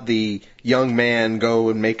it's not the young man, go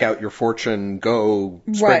and make out your fortune, go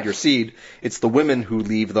spread your seed. It's the women who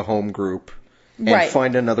leave the home group and Right.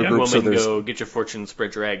 find another Young group. So woman, there's go get your fortune,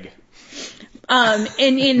 spread your egg. And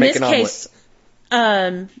in Make this an case,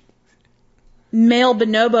 male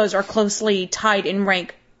bonobos are closely tied in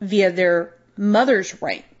rank via their mother's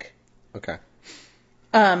rank. okay.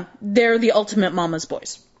 They're the ultimate mama's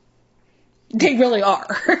boys. They really are.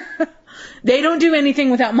 They don't do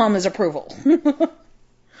anything without mama's approval.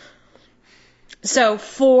 So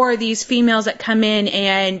for these females that come in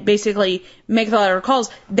and basically make the lateral calls,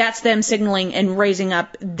 that's them signaling and raising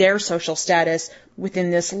up their social status within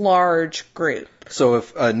this large group. So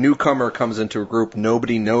if a newcomer comes into a group,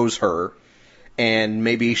 nobody knows her, and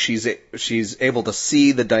maybe she's able to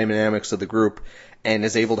see the dynamics of the group and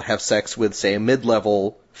is able to have sex with, say, a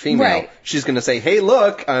mid-level female. Right. She's going to say, "Hey,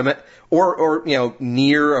 look, or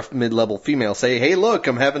near a mid-level female, say, "Hey, look,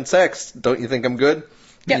 I'm having sex. Don't you think I'm good?"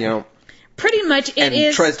 Yep. Pretty much it is.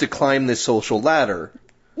 And tries to climb this social ladder.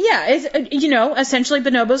 Yeah, it's, essentially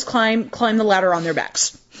bonobos climb the ladder on their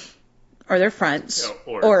backs. Or their fronts.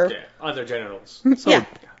 Or on their genitals. Yeah.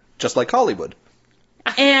 Just like Hollywood.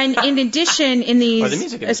 And in addition, in Or the these,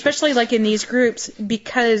 music industry. especially like in these groups,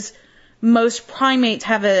 because most primates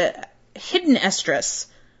have a hidden estrus.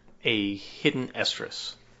 A hidden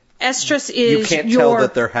estrus. Estrus is You can't tell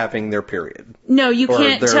that they're having their period. No, you or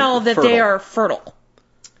can't they're tell that they fertile. are fertile.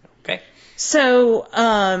 Okay. So,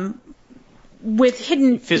 with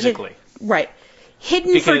hidden... Physically. Right.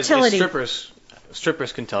 Hidden Because fertility.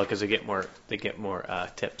 strippers can tell because they get more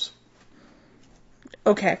tips.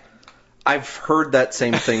 Okay. I've heard that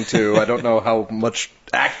same thing too. I don't know how much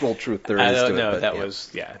actual truth there is I to don't it. know. But That yeah.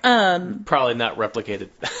 was probably not replicated.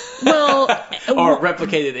 Well... or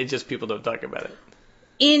replicated, it just people don't talk about it.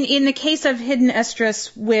 In the case of hidden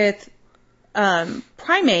estrus with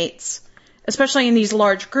primates, especially in these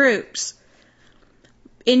large groups,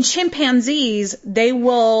 in chimpanzees, they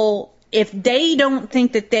will, if they don't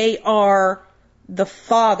think that they are the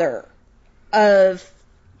father of,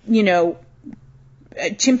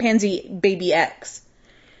 chimpanzee baby X,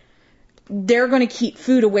 they're going to keep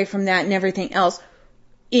food away from that and everything else.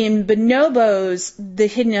 In bonobos, the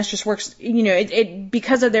hidden estrus works,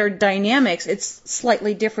 because of their dynamics, it's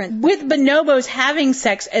slightly different. With bonobos having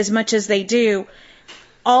sex as much as they do,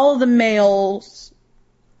 all the males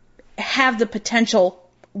have the potential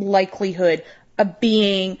likelihood of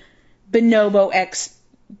being bonobo X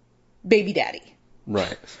baby daddy.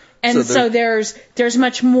 Right. And so there's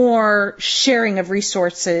much more sharing of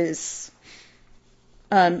resources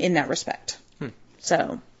in that respect.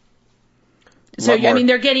 So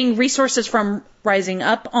they're getting resources from rising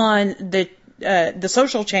up on the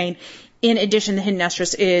social chain. In addition, the hidden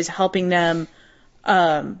estrus is helping them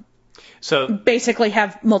So basically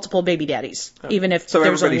have multiple baby daddies, even if So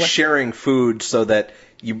there's only everybody's one. sharing food so that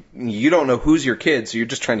you don't know who's your kid, so you're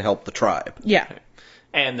just trying to help the tribe. Yeah.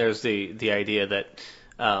 and there's the idea that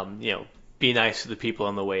be nice to the people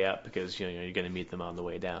on the way up because you're going to meet them on the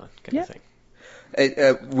way down, kind of thing.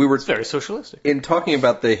 It's very socialistic. In talking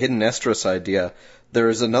about the hidden estrus idea, there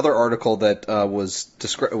is another article that was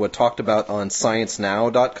talked about on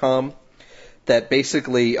ScienceNow.com that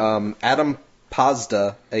basically Adam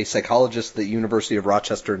Pazda, a psychologist at the University of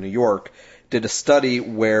Rochester, New York, did a study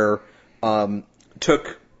where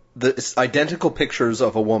took the identical pictures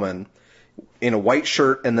of a woman in a white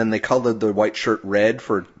shirt, and then they colored the white shirt red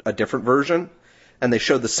for a different version, and they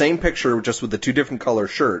showed the same picture just with the two different color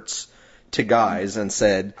shirts to guys and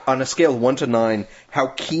said, on a scale of 1 to 9, how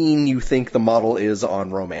keen you think the model is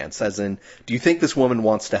on romance, as in, do you think this woman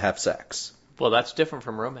wants to have sex? Well, that's different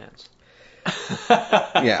from romance.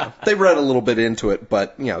 Yeah, they read a little bit into it,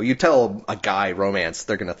 but you tell a guy romance,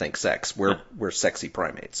 they're going to think sex. We're sexy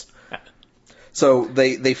primates. So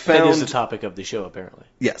they found... That is the topic of the show, apparently.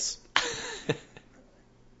 Yes.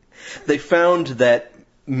 They found that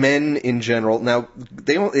men in general... Now,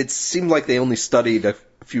 it seemed like they only studied a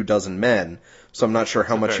few dozen men, so I'm not sure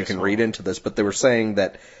how much you can read into this, but they were saying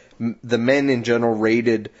that the men in general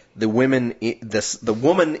rated the woman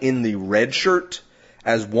in the red shirt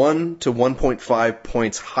as 1 to 1.5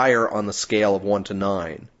 points higher on the scale of 1 to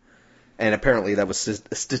 9. And apparently that was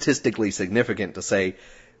statistically significant to say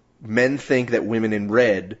men think that women in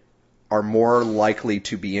red are more likely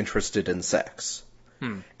to be interested in sex.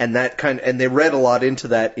 And they read a lot into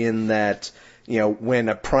that in that, when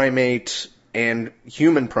a primate and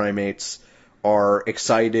human primates are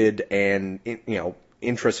excited and,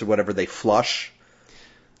 interested, whatever, they flush.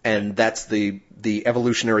 And that's the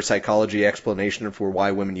evolutionary psychology explanation for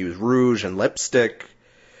why women use rouge and lipstick,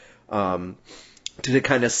 to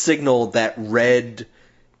kind of signal that red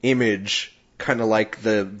image, kind of like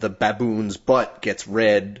the baboon's butt gets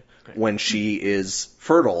red when she is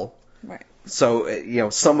fertile. Right. So,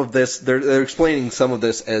 some of this, they're explaining some of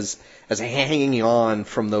this as hanging on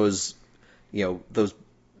from those, those,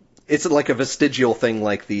 it's like a vestigial thing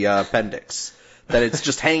like the appendix. That it's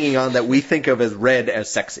just hanging on that we think of as red as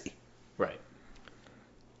sexy. Right.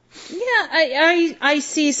 Yeah, I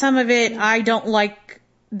see some of it. I don't like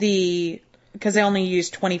because they only use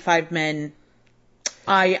 25 men.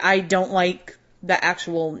 I don't like the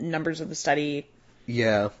actual numbers of the study.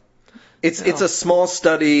 Yeah. It's a small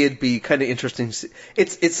study. It'd be kind of interesting.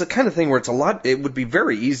 It's the kind of thing where it would be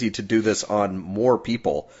very easy to do this on more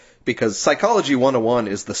people, because Psychology 101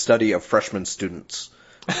 is the study of freshman students.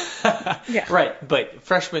 Yeah. Right, but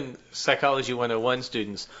freshman Psychology 101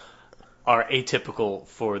 students are atypical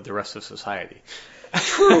for the rest of society.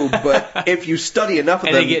 True, but if you study enough of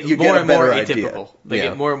And them, they get you more get a and more better idea. atypical. They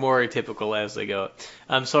get more and more atypical as they go.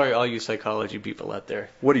 I'm sorry, all you psychology people out there.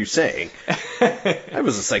 What are you saying? I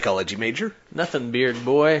was a psychology major. Nothing, beard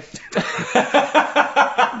boy. But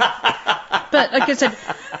like I said,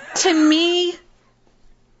 to me,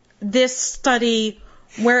 this study,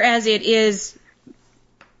 whereas it is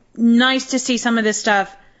nice to see some of this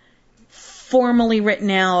stuff formally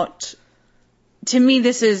written out, to me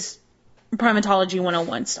this is Primatology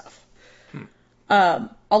 101 stuff. A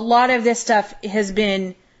lot of this stuff has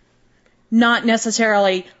been not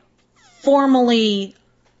necessarily formally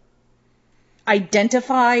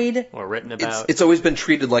identified Or written about. It's always been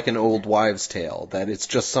treated like an old wives' tale, that it's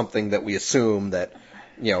just something that we assume that,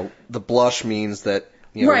 the blush means that,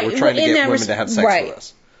 Right. we're trying to get women to have sex right. with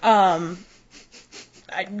us.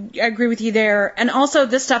 I agree with you there. And also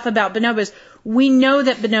this stuff about bonobos. We know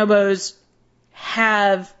that bonobos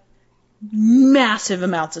have massive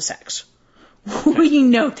amounts of sex. We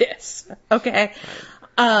know this. Okay?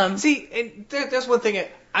 See, and there's one thing.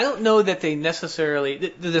 I don't know that they necessarily...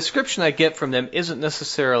 The description I get from them isn't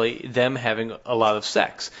necessarily them having a lot of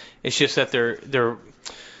sex. It's just that they're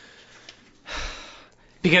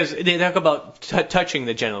because they talk about touching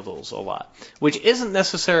the genitals a lot, which isn't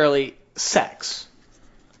necessarily sex,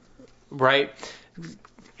 right?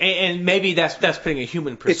 And maybe that's putting a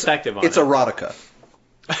human perspective on it. It's erotica.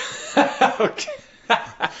 Okay.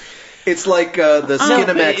 It's like the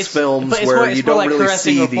Skinamax films where you don't really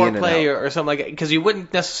see the in and out. Foreplay or something like that, because you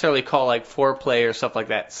wouldn't necessarily call like foreplay or stuff like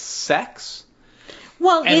that sex,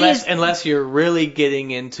 Well, unless you're really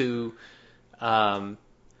getting into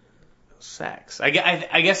sex. I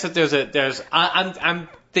guess that I'm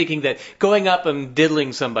thinking that going up and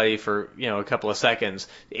diddling somebody for a couple of seconds,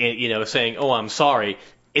 saying "oh, I'm sorry,"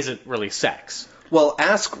 isn't really sex. Well,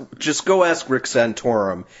 just go ask Rick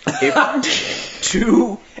Santorum if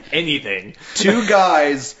two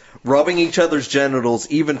guys rubbing each other's genitals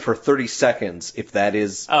even for 30 seconds, if that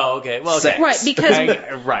is sex. Right, because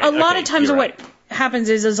a lot of times what happens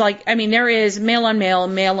is like, I mean, there is male on male,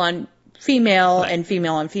 male on female, and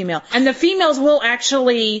female on female. And the females will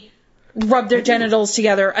actually rub their genitals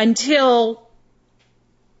together until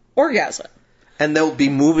orgasm. And they'll be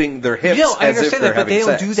moving their hips I as if understand they're that, but they having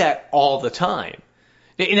don't sex. do that all the time.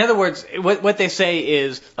 In other words, what they say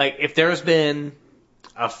is, like, if there's been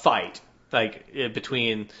a fight, like,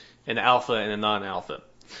 between an alpha and a non-alpha,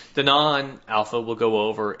 the non-alpha will go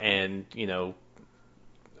over and,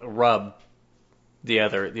 rub the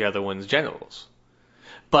other one's genitals.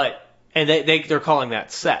 And they're calling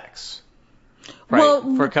that sex. Right?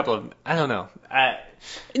 Well, for a couple of, I don't know.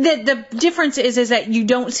 The difference is that you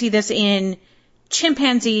don't see this in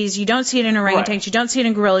chimpanzees, you don't see it in orangutans, Right. you don't see it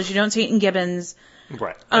in gorillas, you don't see it in gibbons.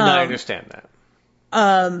 Right. And I understand that.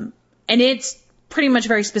 And it's pretty much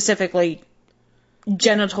very specifically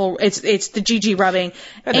genital, it's the GG rubbing.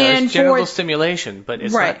 I know, and it's genital stimulation, but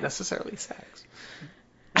it's Right. not necessarily sex.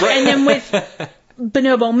 And then with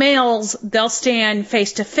bonobo males, they'll stand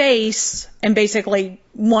face to face, and basically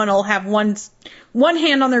one will have one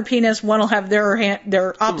hand on their penis, one will have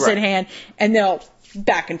their opposite Right. hand, and they'll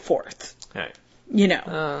back and forth. Right.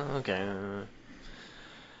 Okay.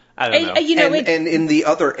 I don't know. And in the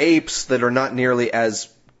other apes that are not nearly as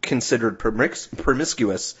considered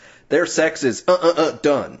promiscuous, their sex is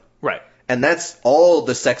done. Right. And that's all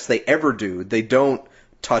the sex they ever do. They don't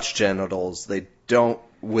touch genitals. They don't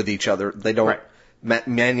with each other. They don't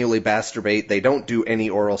manually masturbate. They don't do any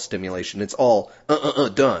oral stimulation. It's all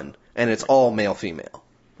done. And it's all male-female.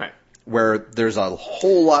 Right. Where there's a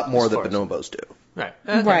whole lot more that course. bonobos do. Right.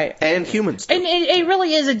 Right. And humans do. And it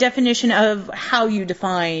really is a definition of how you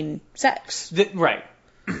define sex. Right.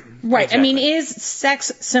 Right. Exactly. I mean, is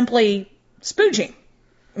sex simply spooging?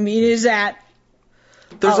 I mean, is that...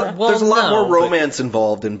 There's a lot no, more romance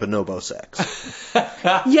involved in bonobo sex.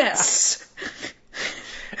 Yes.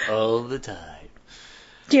 All the time.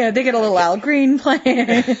 Yeah, they get a little Al Green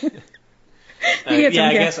playing.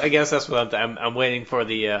 I guess that's what I'm waiting for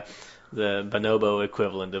the bonobo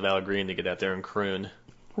equivalent of Al Green to get out there and croon.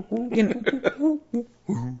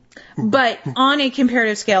 But on a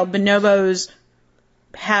comparative scale, bonobos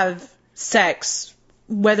have sex,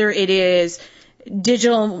 whether it is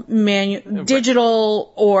digital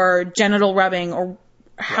or genital rubbing or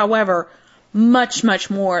however, much, much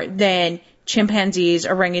more than chimpanzees,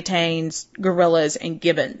 orangutans, gorillas, and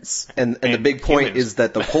gibbons. And the big point humans. is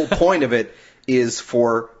that the whole point of it is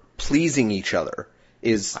for pleasing each other,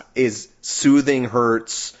 is soothing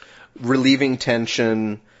hurts, relieving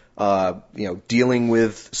tension, dealing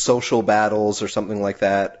with social battles or something like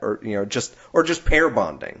that, or just pair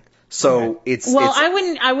bonding. So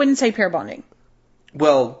I wouldn't say pair bonding.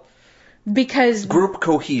 Well, because group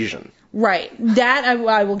cohesion. Right. That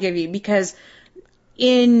I will give you, because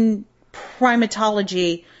in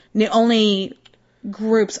primatology, the only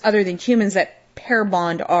groups other than humans that pair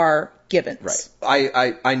bond are gibbons.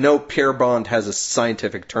 Right. I know pair bond has a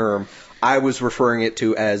scientific term. I was referring it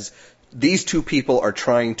to as these two people are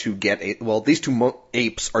trying to these two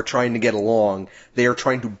apes are trying to get along. They are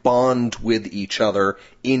trying to bond with each other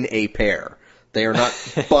in a pair. They are not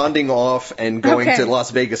bonding off and going to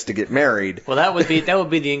Las Vegas to get married. Well, that would be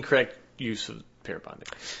the incorrect use of pair bonding.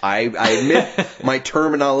 I admit my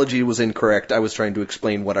terminology was incorrect. I was trying to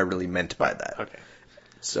explain what I really meant by that. Okay.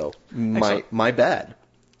 So my bad.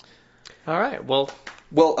 All right. Well,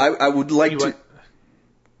 I would like to.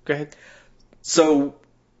 Go ahead. So,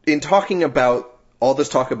 in talking about all this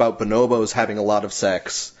talk about bonobos having a lot of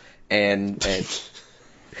sex and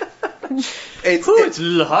it's a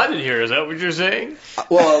little hot in here. Is that what you're saying?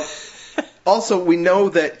 Well, also we know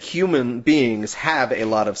that human beings have a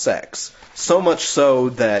lot of sex. So much so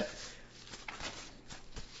that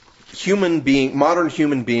modern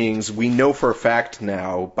human beings, we know for a fact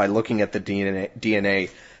now by looking at the DNA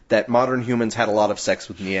that modern humans had a lot of sex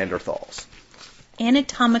with Neanderthals.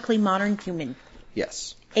 Anatomically modern human.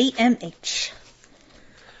 Yes. AMH.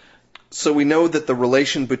 So we know that the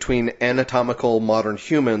relation between anatomical modern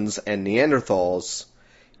humans and Neanderthals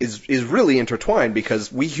is really intertwined,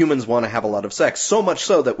 because we humans want to have a lot of sex. So much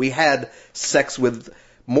so that we had sex with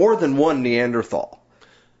more than one Neanderthal.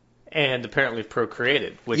 And apparently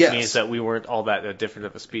procreated, which means that we weren't all that different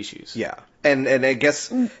of a species. Yeah. And I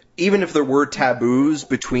guess even if there were taboos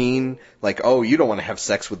between, like, oh, you don't want to have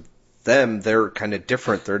sex with them, they're kind of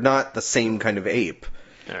different. They're not the same kind of ape.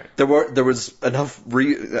 Right. There was enough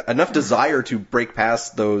desire to break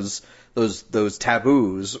past those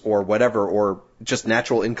taboos or whatever, or just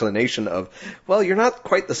natural inclination of, well, you're not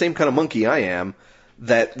quite the same kind of monkey I am,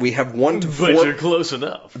 that we have 1 to 4. But you're close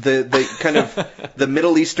enough. The kind of the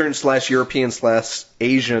Middle Eastern / European /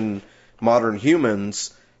 Asian modern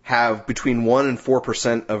humans have between 1 and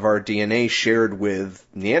 4% of our DNA shared with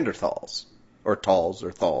Neanderthals. Or Thals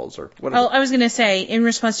or whatever. Oh, I was going to say, in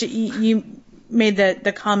response to you made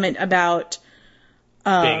the comment about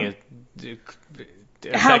being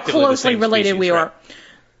how closely related we are.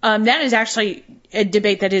 That is actually a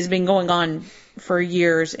debate that has been going on for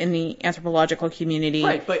years in the anthropological community.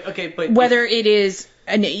 Right, but whether it is,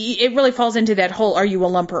 and it really falls into that whole "are you a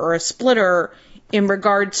lumper or a splitter" in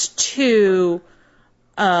regards to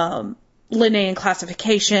Linnaean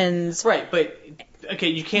classifications. Right, but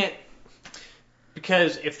you can't.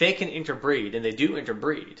 Because if they can interbreed, and they do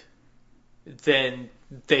interbreed, then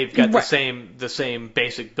they've got the same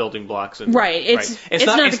basic building blocks. And, right. It's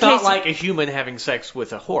not like a human having sex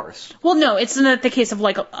with a horse. Well, no, it's not the case of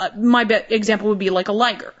like my example would be like a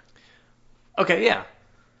liger. Okay, yeah.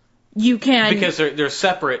 You can because they're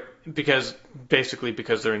separate because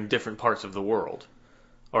they're in different parts of the world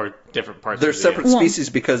or different parts. They're of the separate species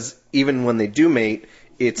because even when they do mate,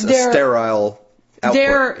 it's a sterile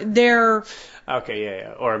output. They're okay,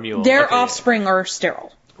 yeah, or a mule. Their offspring are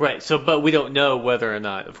sterile. Right. So, but we don't know whether or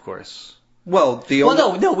not, of course. Well, we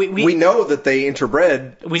know that they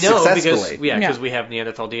interbred successfully. because we have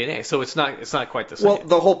Neanderthal DNA. So it's not quite the same. Well,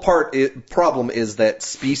 the whole problem is that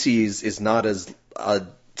species is not as a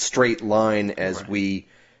straight line as we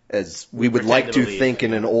would like to think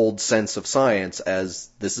in an old sense of science, as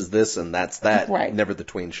this is this and that's that. Right. Never the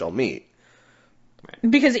twain shall meet.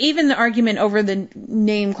 Because even the argument over the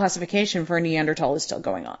name classification for a Neanderthal is still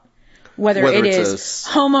going on. Whether it is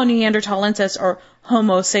Homo neanderthalensis or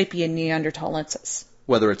Homo sapien neanderthalensis.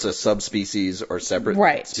 Whether it's a subspecies or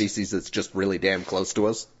separate species that's just really damn close to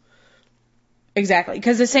us. Exactly.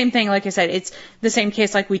 Because the same thing, like I said, it's the same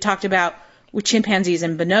case like we talked about with chimpanzees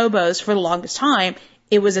and bonobos for the longest time.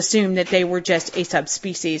 It was assumed that they were just a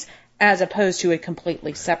subspecies as opposed to a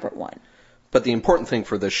completely separate one. But the important thing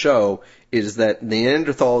for this show is that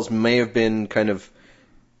Neanderthals may have been kind of,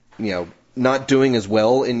 not doing as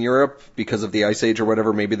well in Europe because of the Ice Age or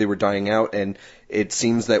whatever. Maybe they were dying out, and it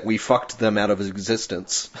seems that we fucked them out of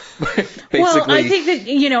existence. Basically. Well, I think that,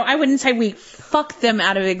 I wouldn't say we fucked them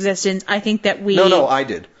out of existence. I think that we... No, I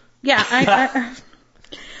did. Yeah,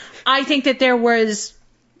 I think that there was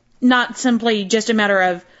not simply just a matter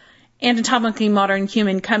of anatomically modern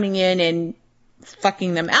human coming in and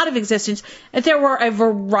fucking them out of existence, that there were a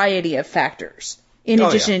variety of factors.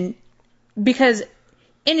 Because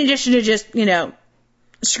in addition to just,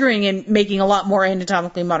 screwing and making a lot more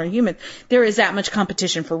anatomically modern humans, there is that much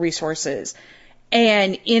competition for resources.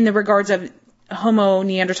 And in the regards of Homo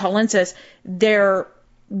neanderthalensis, their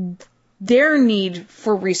need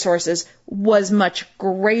for resources was much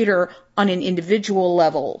greater on an individual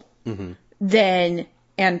level than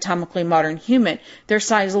anatomically modern human. Their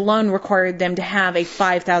size alone required them to have a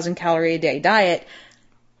 5,000 calorie a day diet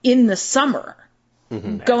in the summer,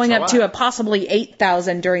 going up to a possibly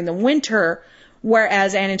 8,000 during the winter,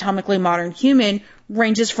 whereas anatomically modern human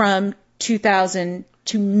ranges from 2,000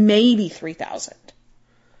 to maybe 3,000.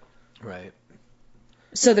 Right.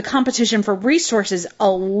 So the competition for resources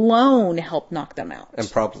alone helped knock them out. And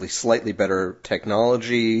probably slightly better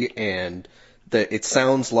technology, and it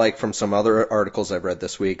sounds like from some other articles I've read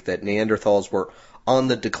this week that Neanderthals were on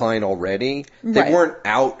the decline already. They weren't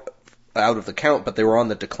out of the count, but they were on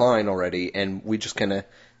the decline already, and we just kind of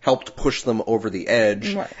helped push them over the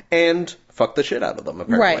edge and fuck the shit out of them,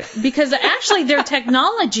 apparently. Right. Because actually their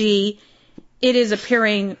technology, it is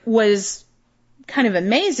appearing, was kind of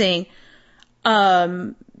amazing.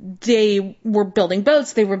 They were building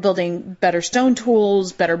boats, they were building better stone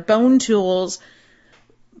tools, better bone tools,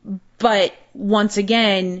 but once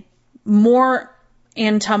again, more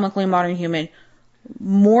anatomically modern human,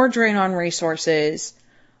 more drain on resources,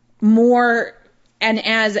 more, and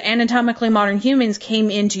as anatomically modern humans came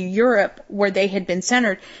into Europe where they had been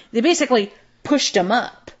centered, they basically pushed them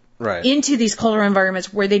up into these colder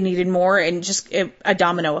environments where they needed more, and just a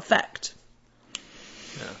domino effect.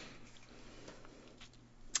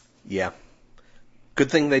 Yeah. Good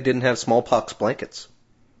thing they didn't have smallpox blankets.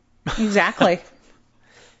 Exactly.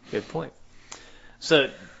 Good point.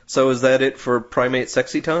 So is that it for primate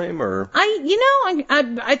sexy time, or?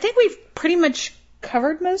 I think we've pretty much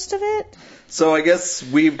covered most of it. So I guess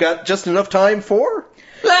we've got just enough time for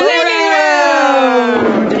Lightning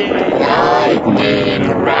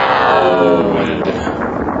Round!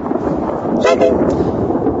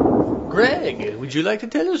 Greg, would you like to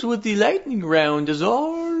tell us what the Lightning Round is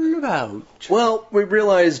all about? Well, we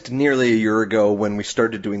realized nearly a year ago when we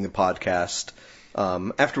started doing the podcast,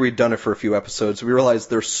 after we'd done it for a few episodes, we realized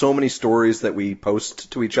there's so many stories that we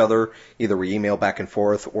post to each other, either we email back and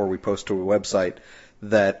forth or we post to a website,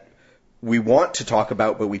 that we want to talk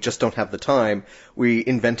about, but we just don't have the time. We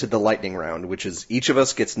invented the lightning round, which is each of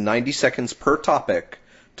us gets 90 seconds per topic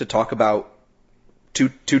to talk about two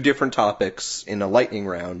different topics in a lightning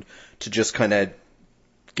round, to just kind of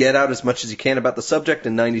get out as much as you can about the subject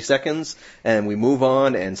in 90 seconds, and we move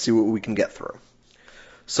on and see what we can get through.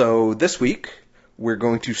 So this week, we're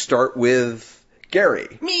going to start with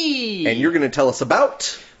Gary. Me! And you're going to tell us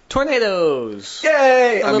about... tornadoes.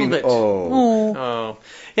 Yay! A little bit. Oh.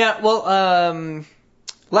 Yeah, well,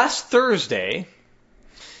 last Thursday,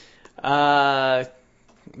 the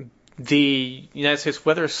United States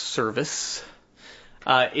Weather Service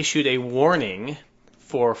issued a warning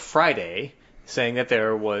for Friday, saying that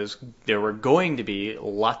there were going to be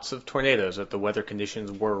lots of tornadoes, that the weather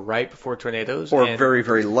conditions were ripe for tornadoes. Or very,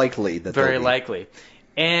 very likely that very likely.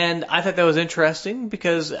 And I thought that was interesting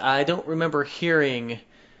because I don't remember hearing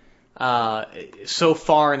so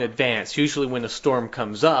far in advance. Usually when a storm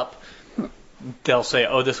comes up, they'll say,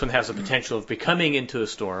 oh, this one has the potential of becoming into a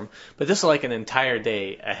storm. But this is like an entire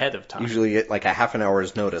day ahead of time. Usually like a half an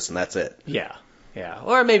hour's notice, and that's it. Yeah.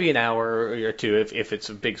 Or maybe an hour or two if it's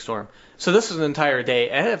a big storm. So this is an entire day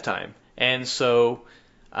ahead of time. And so,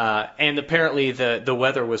 and apparently the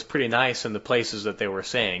weather was pretty nice in the places that they were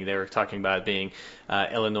saying. They were talking about it being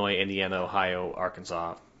Illinois, Indiana, Ohio,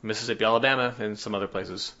 Arkansas, Mississippi, Alabama, and some other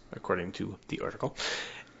places, according to the article.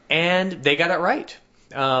 And they got it right,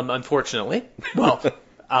 unfortunately.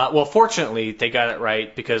 Well, fortunately, they got it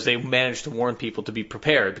right because they managed to warn people to be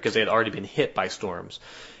prepared because they had already been hit by storms.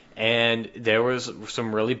 And there was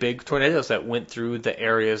some really big tornadoes that went through the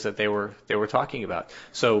areas that they were talking about.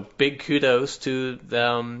 So big kudos to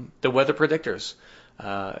the weather predictors.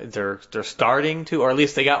 They're starting to, or at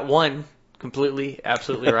least they got one completely,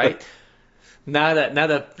 absolutely right. Not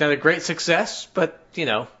a great success, but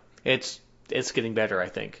it's getting better, I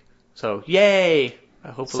think. So yay!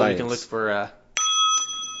 Hopefully we can look for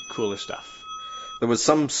cooler stuff. There was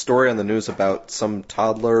some story on the news about some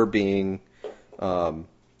toddler being found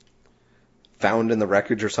in the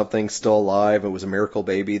wreckage or something, still alive. It was a miracle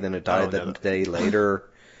baby, then it died a day later.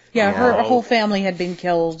 Yeah, her whole family had been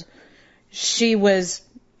killed. She was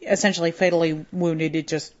essentially fatally wounded. It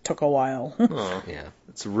just took a while. Yeah,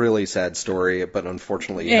 it's a really sad story, but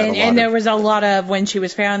unfortunately, and there was a lot of, when she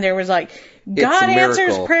was found, there was like, God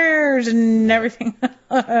answers prayers and everything.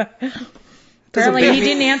 Apparently, he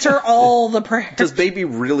didn't answer all the prayers. Does baby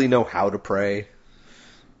really know how to pray?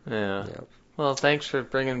 Yeah. Well, thanks for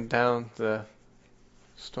bringing down the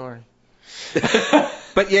story.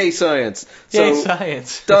 But yay, science. Yay,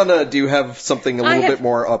 science. Donna, do you have something a little bit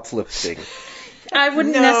more uplifting? I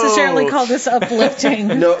wouldn't necessarily call this uplifting.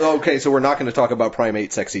 No, okay, so we're not going to talk about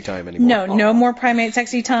primate sexy time anymore. No more primate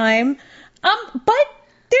sexy time. But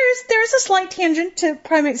there's a slight tangent to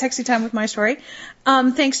primate sexy time with my story.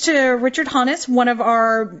 Thanks to Richard Hannes, one of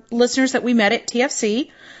our listeners that we met at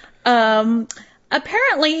TFC.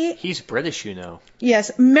 Apparently... He's British, you know.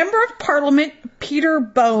 Yes. Member of Parliament Peter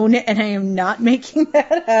Bone, and I am not making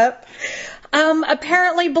that up,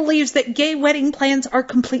 apparently believes that gay wedding plans are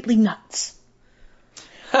completely nuts.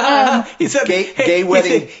 He's a gay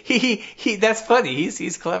wedding. He that's funny.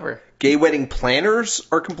 He's clever. Gay wedding planners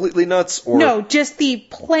are completely nuts, or no, just the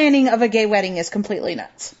planning of a gay wedding is completely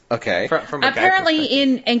nuts. Okay. From a apparently,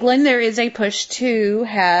 in England, there is a push to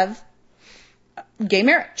have gay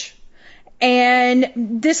marriage, and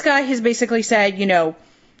this guy has basically said,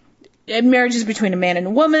 marriage is between a man and a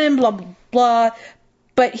woman, blah blah blah.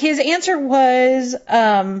 But his answer was,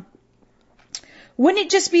 wouldn't it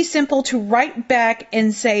just be simple to write back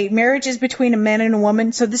and say marriage is between a man and a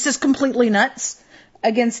woman? So this is completely nuts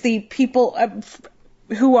against the people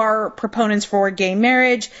who are proponents for gay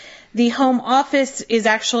marriage. The Home Office is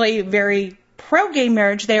actually very pro-gay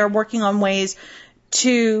marriage. They are working on ways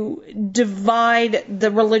to divide the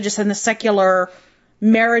religious and the secular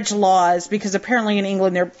marriage laws, because apparently in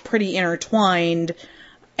England they're pretty intertwined,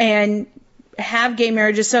 and have gay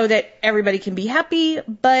marriages so that everybody can be happy.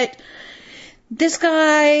 But this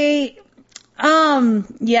guy,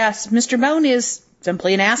 yes, Mr. Bone is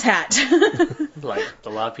simply an asshat. Like a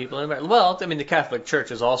lot of people in America. Well, I mean, the Catholic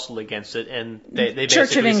Church is also against it, and they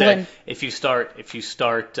Church of basically England. said if you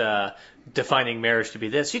start defining marriage to be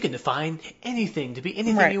this, you can define anything to be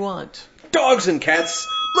anything Right. you want. Dogs and cats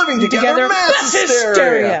living together, mass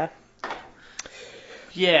hysteria.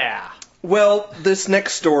 Yeah. Well, this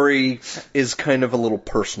next story is kind of a little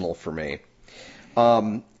personal for me.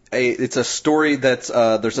 It's a story that's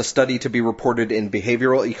there's a study to be reported in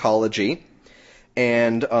behavioral ecology,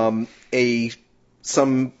 and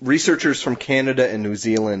some researchers from Canada and New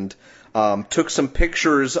Zealand took some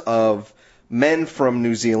pictures of men from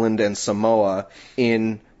New Zealand and Samoa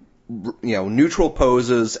in neutral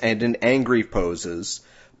poses and in angry poses,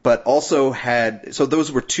 but also so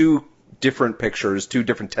those were two different pictures, two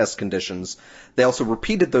different test conditions. They also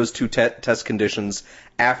repeated those two test conditions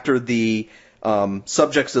after the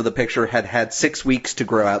subjects of the picture had 6 weeks to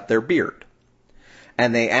grow out their beard.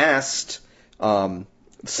 And they asked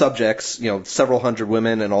subjects, several hundred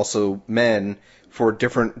women and also men, for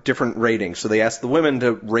different ratings. So they asked the women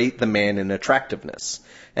to rate the man in attractiveness.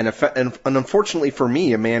 And unfortunately for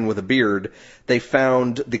me, a man with a beard, they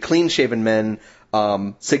found the clean-shaven men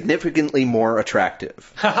significantly more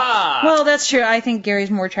attractive. Well, that's true. I think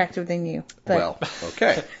Gary's more attractive than you. But. Well,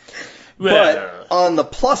 okay. But on the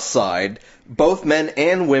plus side, both men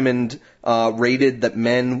and women rated that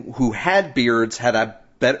men who had beards had a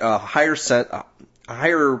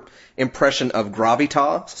higher impression of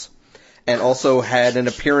gravitas, and also had an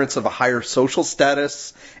appearance of a higher social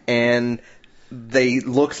status, and they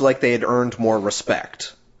looked like they had earned more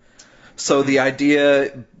respect. So the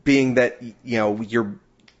idea being that,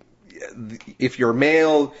 if you're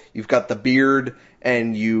male, you've got the beard,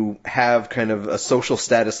 and you have kind of a social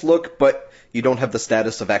status look, but you don't have the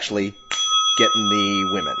status of actually getting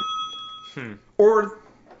the women. Or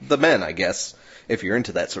the men, I guess, if you're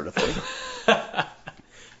into that sort of thing.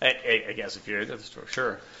 I guess if you're into the store,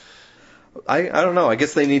 sure. I don't know. I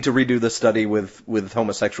guess they need to redo the study with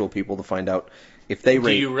homosexual people to find out if they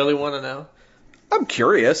rate. Do you really want to know? I'm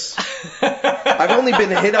curious. I've only been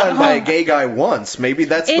hit on by a gay guy once. Maybe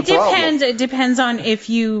that's the problem. It depends on if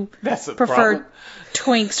you prefer problem.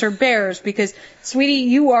 twinks or bears, because, sweetie,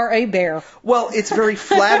 you are a bear. Well, it's very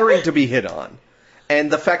flattering to be hit on. And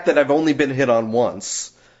the fact that I've only been hit on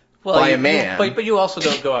once by a man. But you also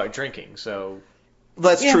don't go out drinking, so...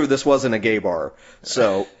 That's true. This wasn't a gay bar.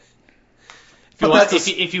 So...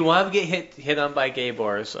 If you want to get hit on by gay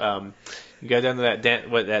bars, you go down to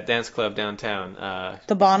that dance club downtown.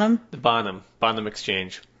 The Bonham? The Bonham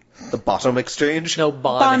Exchange. The bottom exchange? No,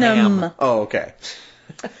 Bonham. Oh, okay.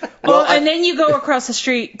 Well, and then you go across the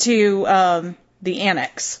street to the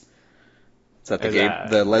Annex. Is that the Is gay,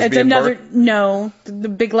 that- the It's lesbian another bar? no. The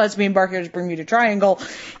big lesbian bar here is Bermuda Triangle.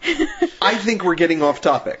 I think we're getting off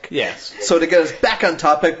topic. Yes. So to get us back on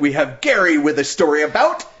topic, we have Gary with a story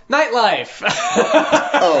about... Nightlife.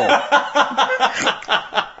 Oh,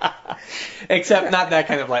 Except not that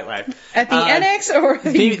kind of nightlife. At the Annex or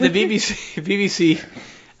The BBC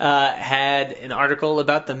had an article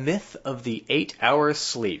about the myth of the 8-hour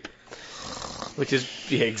sleep, which is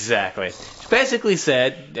exactly. It basically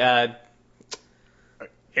said, a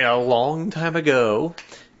long time ago,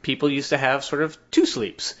 people used to have sort of two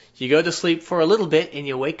sleeps. You go to sleep for a little bit and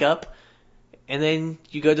you wake up, and then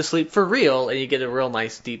you go to sleep for real and you get a real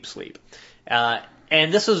nice deep sleep.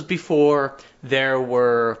 And this was before there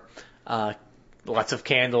were lots of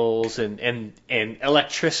candles and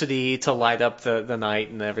electricity to light up the night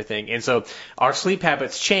and everything. And so our sleep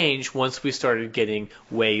habits changed once we started getting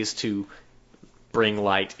ways to bring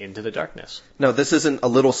light into the darkness. no, this isn't a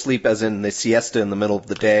little sleep as in the siesta in the middle of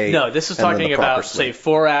the day. No, this is and then talking the proper about, sleep. say,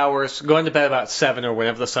 4 hours, going to bed about 7 or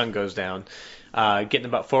whenever the sun goes down, getting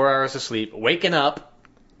about 4 hours of sleep, waking up,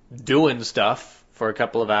 doing stuff for a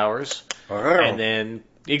couple of hours, and then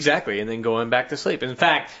and then going back to sleep. In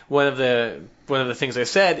fact, one of the things I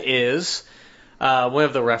said is one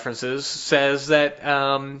of the references says that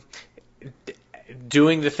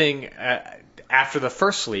doing the thing after the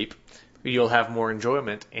first sleep, you'll have more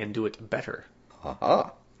enjoyment and do it better.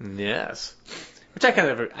 Aha. Yes. Which I kind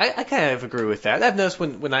of agree with that. I've noticed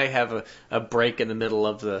when I have a break in the middle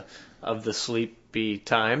of the sleepy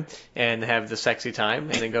time and have the sexy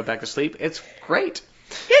time and then go back to sleep, it's great.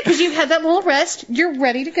 Yeah, because you've had that little rest. You're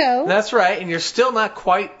ready to go. That's right, and you're still not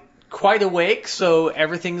quite awake, so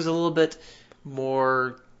everything's a little bit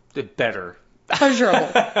more better.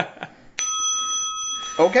 Pleasurable.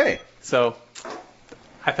 Okay. So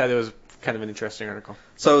I thought it was kind of an interesting article.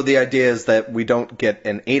 So the idea is that we don't get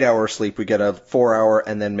an 8-hour sleep, we get a 4-hour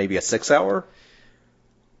and then maybe a 6-hour?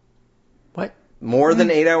 What? More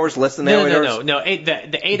than 8 hours, less than 8 hours? No.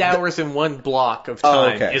 The 8 hours in one block of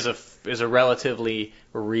time okay. is a relatively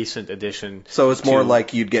recent addition. So it's more to-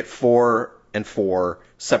 like you'd get 4 and 4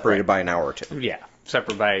 separated by an hour or two. Yeah,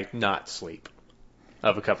 separate by not sleep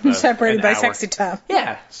of a couple. Separated an by hour. sexy time.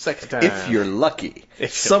 Yeah, sexy time. If you're lucky.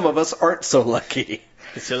 If Some of us aren't so lucky.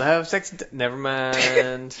 you still have sexy. Never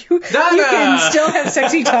mind. You can still have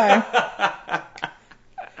sexy time.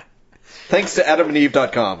 Thanks to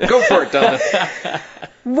AdamandEve.com. Go for it, Donna.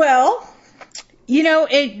 Well,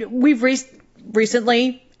 we've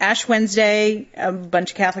recently, Ash Wednesday, a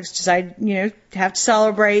bunch of Catholics decide, to have to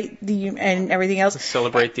celebrate and everything else.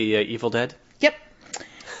 Celebrate the Evil Dead. Yep.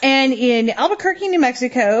 And in Albuquerque, New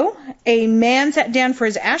Mexico, a man sat down for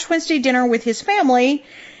his Ash Wednesday dinner with his family,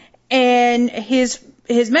 and his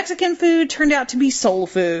Mexican food turned out to be soul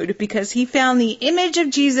food because he found the image of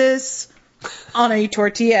Jesus on a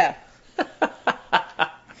tortilla.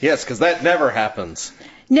 Yes, because that never happens.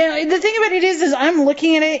 Now, the thing about it is I'm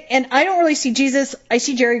looking at it, and I don't really see Jesus. I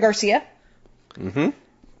see Jerry Garcia. Mm-hmm.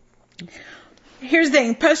 Here's the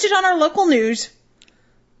thing. Posted on our local news,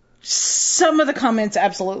 some of the comments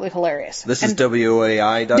absolutely hilarious. This is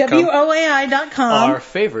WOAI.com? WOAI.com. Our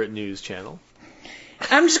favorite news channel.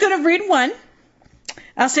 I'm just going to read one.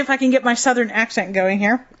 I'll see if I can get my southern accent going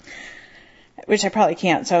here, which I probably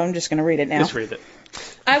can't, so I'm just going to read it now. Just read it.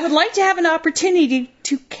 I would like to have an opportunity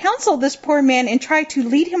to counsel this poor man and try to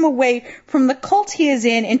lead him away from the cult he is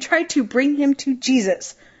in and try to bring him to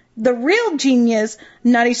Jesus. The real genius,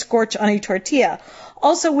 not a scorch on a tortilla.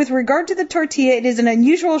 Also, with regard to the tortilla, it is an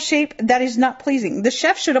unusual shape that is not pleasing. The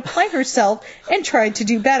chef should apply herself and try to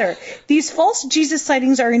do better. These false Jesus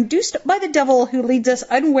sightings are induced by the devil who leads us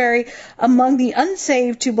unwary among the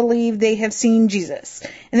unsaved to believe they have seen Jesus.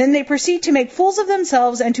 And then they proceed to make fools of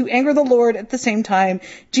themselves and to anger the Lord at the same time.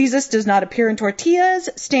 Jesus does not appear in tortillas,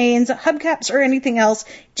 stains, hubcaps, or anything else.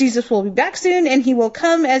 Jesus will be back soon, and he will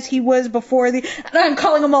come as he was before and I'm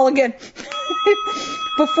calling them all again.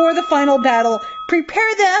 Before the final battle.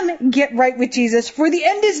 Prepare them, get right with Jesus, for the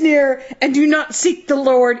end is near, and do not seek the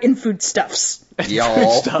Lord in foodstuffs.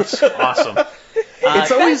 Y'all. Stuff's awesome.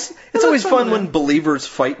 It's always fun man. when believers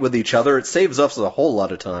fight with each other. It saves us a whole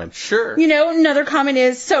lot of time. Sure. Another comment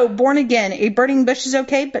is, so, born again, a burning bush is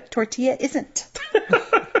okay, but tortilla isn't. I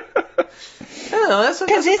don't know, that's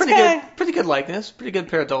a pretty good likeness. Pretty good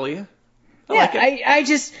pareidolia. I like it. I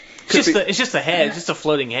just, It's just the head. It's just a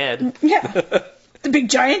floating head. yeah, the big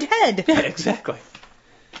giant head. Yeah, exactly.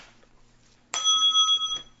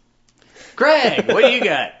 Greg, what do you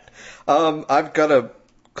got? I've got a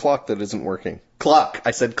clock that isn't working. Clock.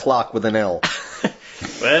 I said clock with an L.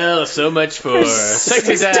 Well, so much for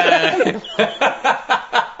sexy time.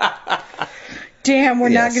 Damn, we're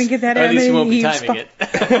not Yes. going to get that Or at least you won't be Eve's timing fault.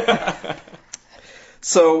 it.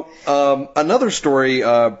 So, another story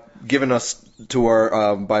given us to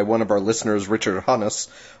our by one of our listeners, Richard Hannes,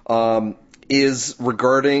 is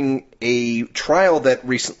regarding a trial that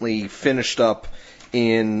recently finished up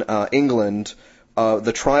in England.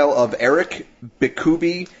 The trial of Eric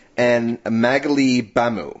Bikubi and Magali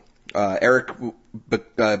Bamu. Eric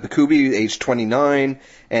Bikubi, age 29,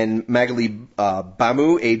 and Magali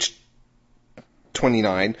Bamu, age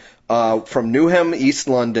 29, from Newham, East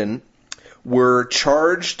London, were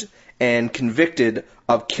charged and convicted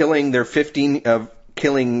of killing Magali's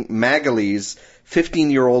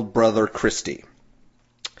 15-year-old brother, Christy.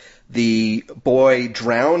 The boy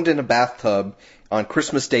drowned in a bathtub on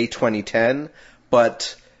Christmas Day 2010,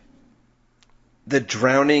 but the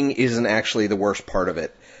drowning isn't actually the worst part of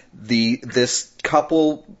it. This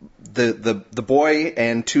couple, the boy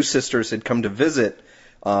and two sisters had come to visit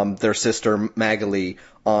their sister Magali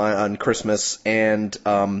on Christmas, and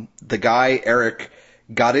the guy Eric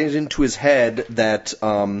got it into his head that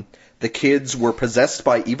the kids were possessed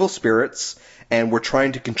by evil spirits and were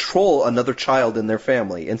trying to control another child in their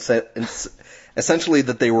family, and essentially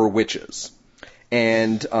that they were witches.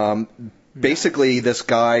 And basically, this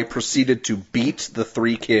guy proceeded to beat the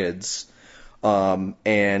three kids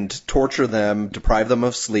and torture them, deprive them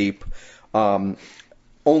of sleep.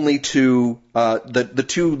 Only to the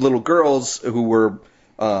two little girls who were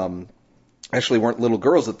actually weren't little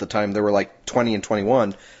girls at the time. They were like 20 and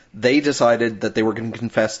 21. They decided that they were going to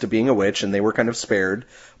confess to being a witch, and they were kind of spared.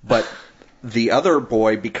 But the other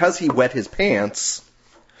boy, because he wet his pants,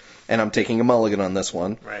 and I'm taking a mulligan on this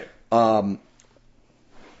one, Right.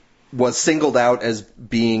 was singled out as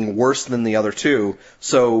being worse than the other two.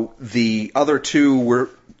 So the other two were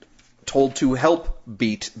told to help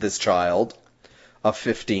beat this child of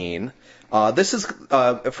 15. This is,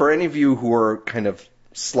 for any of you who are kind of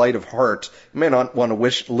slight of heart, you may not want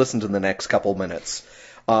to listen to the next couple minutes.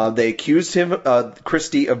 They accused him,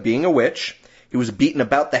 Christy, of being a witch. He was beaten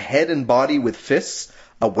about the head and body with fists,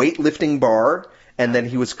 a weightlifting bar, and then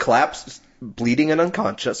he was collapsed, bleeding and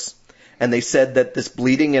unconscious. And they said that this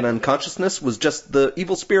bleeding and unconsciousness was just the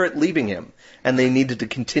evil spirit leaving him, and they needed to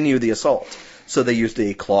continue the assault. So they used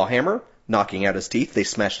a claw hammer, knocking out his teeth. They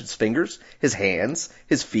smashed his fingers, his hands,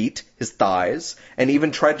 his feet, his thighs, and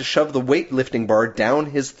even tried to shove the weightlifting bar down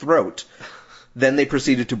his throat. Then they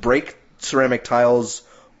proceeded to break ceramic tiles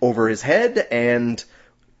over his head and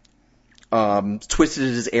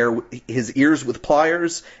twisted his ears with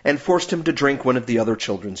pliers and forced him to drink one of the other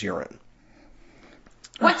children's urine.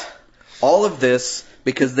 What? All of this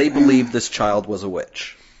because they believed this child was a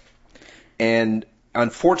witch. And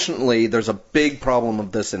unfortunately, there's a big problem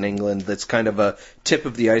of this in England that's kind of a tip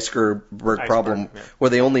of the iceberg problem, yeah. where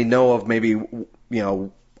they only know of maybe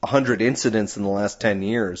 100 incidents in the last 10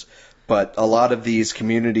 years. But a lot of these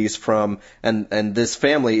communities and this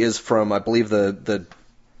family is from, I believe, the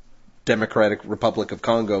Democratic Republic of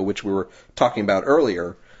Congo, which we were talking about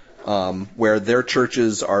earlier, where their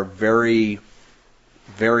churches are very,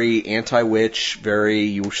 very anti-witch, very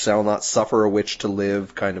you shall not suffer a witch to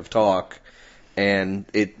live kind of talk. And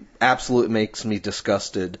it absolutely makes me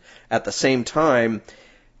disgusted. At the same time,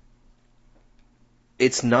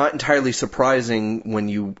 it's not entirely surprising when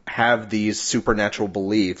you have these supernatural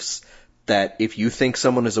beliefs that if you think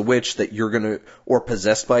someone is a witch, that you're going to, or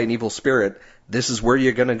possessed by an evil spirit, this is where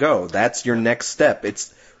you're going to go. That's your next step.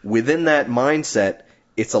 It's within that mindset,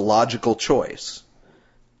 it's a logical choice.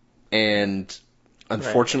 And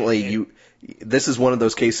unfortunately, Right. this is one of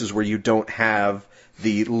those cases where you don't have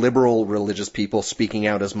the liberal religious people speaking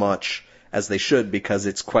out as much as they should, because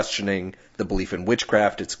it's questioning the belief in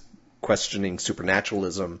witchcraft, it's questioning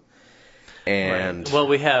supernaturalism. And Right. Well,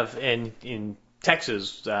 we have in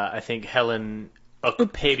Texas, I think Helen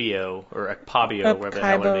Ocpabio, or Ocpabio, whatever the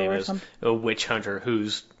hell her name is, a witch hunter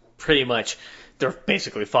who's pretty much, they're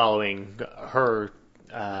basically following her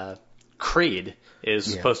creed is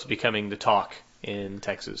supposed to be becoming the talk in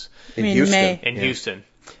Texas. in Houston. May. In Houston.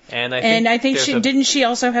 And I think there's she didn't she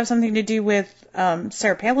also have something to do with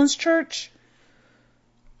Sarah Palin's church?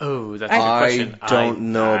 Oh, that's a good I question. don't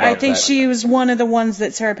know about I think that. she was one of the ones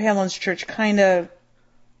that Sarah Palin's church kind of.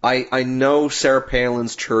 I know Sarah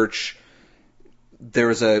Palin's church.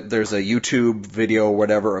 There's a YouTube video or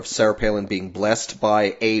whatever of Sarah Palin being blessed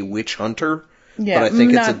by a witch hunter. Yeah, but I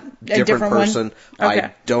think it's not a different one. person. Okay.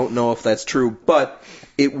 I don't know if that's true, but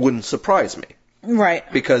it wouldn't surprise me.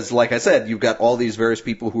 Right. Because, like I said, you've got all these various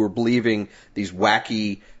people who are believing these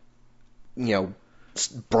wacky,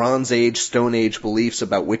 Bronze Age, Stone Age beliefs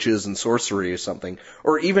about witches and sorcery or something,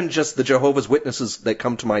 or even just the Jehovah's Witnesses that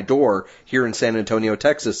come to my door here in San Antonio,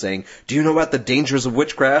 Texas, saying, "Do you know about the dangers of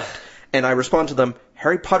witchcraft?" And I respond to them,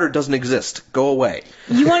 "Harry Potter doesn't exist. Go away."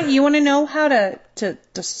 You want to know how to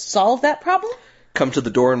solve that problem? Come to the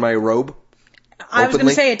door in my robe. I was going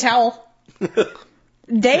openly. to say a towel.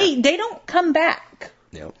 They don't come back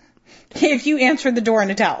No. if you answer the door in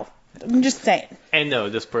a towel. I'm just saying. And no,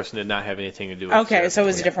 this person did not have anything to do with Okay, it. so it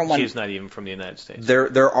was a different one. She's not even from the United States.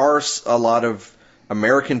 There are a lot of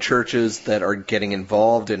American churches that are getting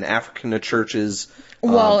involved in African churches.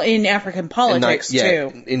 Well, in African politics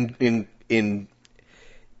too. In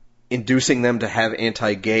inducing them to have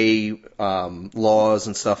anti-gay laws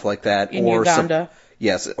and stuff like that, In Uganda.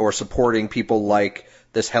 Or supporting people like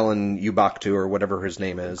this Helen Ubaktu or whatever his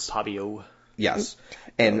name is. Pabio. Yes.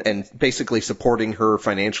 And basically supporting her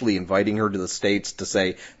financially, inviting her to the States to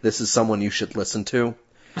say, this is someone you should listen to.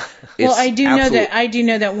 Well, I do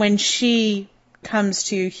know that when she comes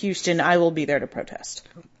to Houston, I will be there to protest.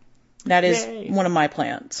 That is Yay. one of my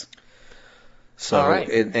plans. So, All right.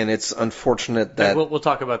 and it's unfortunate that... We'll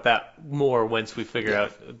talk about that more once we figure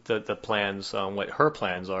out the plans, what her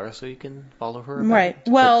plans are, so you can follow her. Right.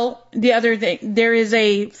 Well, the other thing, there is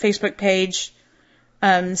a Facebook page,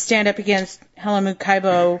 Stand Up Against Helen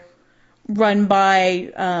Mukaibo, run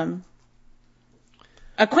by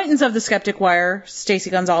acquaintance of the Skeptic Wire, Stacey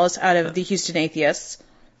Gonzalez, out of the Houston Atheists.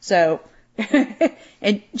 So,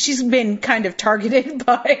 and she's been kind of targeted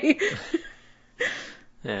by...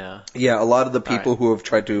 Yeah. Yeah, a lot of the people All right. who have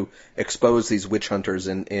tried to expose these witch hunters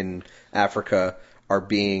in Africa are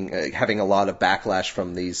being having a lot of backlash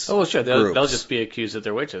from these Oh, well, sure. groups. They'll just be accused that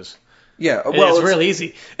they're witches. Yeah, well, It's real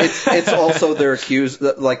easy. it's also they're accused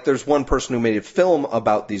like there's one person who made a film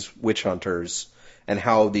about these witch hunters and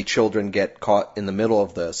how the children get caught in the middle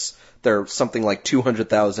of this. There are something like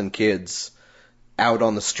 200,000 kids out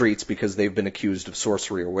on the streets because they've been accused of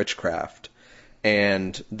sorcery or witchcraft.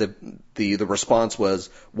 And the response was,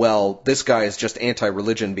 well, this guy is just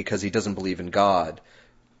anti-religion because he doesn't believe in God.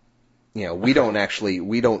 You know, we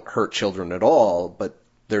don't hurt children at all, but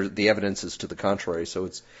the evidence is to the contrary. So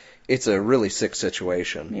it's a really sick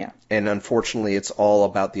situation. Yeah. And unfortunately, it's all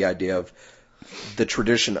about the idea of the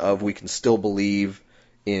tradition of we can still believe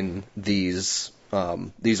in these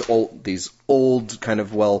old kind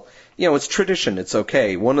of, well, you know, it's tradition, it's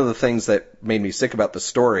okay. One of the things that made me sick about the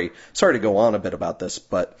story, sorry to go on a bit about this,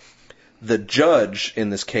 but the judge in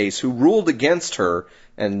this case who ruled against her,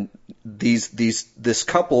 and this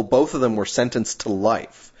couple, both of them were sentenced to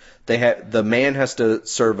life. The man has to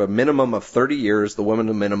serve a minimum of 30 years, the woman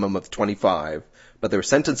a minimum of 25, but they were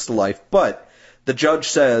sentenced to life. But the judge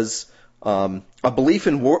says, a belief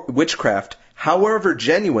in witchcraft, however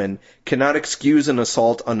genuine, cannot excuse an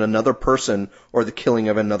assault on another person or the killing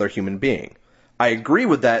of another human being. I agree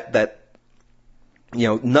with that, you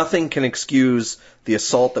know, nothing can excuse the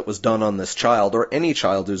assault that was done on this child or any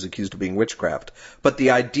child who's accused of being witchcraft. But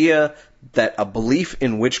the idea that a belief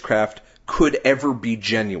in witchcraft could ever be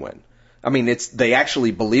genuine. I mean, they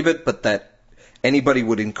actually believe it, but that anybody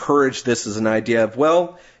would encourage this as an idea of,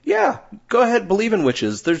 well, yeah, go ahead, believe in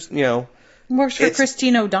witches. There's, you know, Works for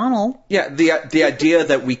Christine O'Donnell. yeah, the idea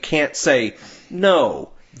that we can't say,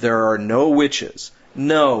 no, there are no witches.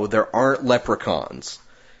 No, there aren't leprechauns.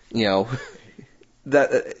 You know,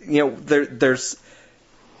 that, you know, there's,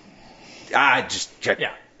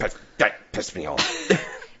 that pissed me off.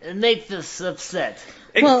 It makes us upset.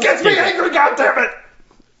 It Well- gets me angry, goddammit!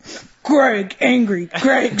 Greg, angry.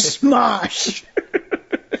 Greg, smosh.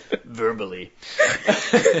 Verbally.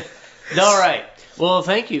 All right. Well,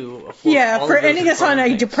 thank you. For Yeah, all for of those ending us on a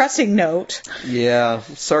important things. depressing note. Yeah,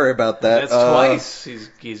 sorry about that. That's twice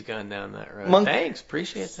he's gone down that road. Thanks,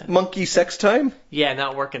 appreciate that. Monkey sex time? Yeah,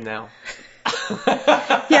 not working now.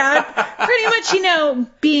 Yeah, pretty much, you know,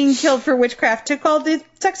 being killed for witchcraft took all the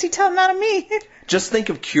sexy time out of me. Just think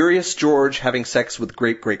of Curious George having sex with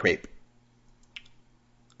Grape.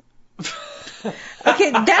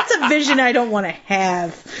 Okay, that's a vision I don't want to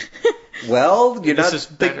have. Well, you're This not... is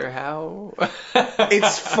better how?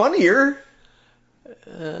 It's funnier.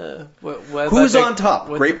 What Who's about on top?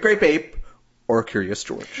 what- Grape Ape or Curious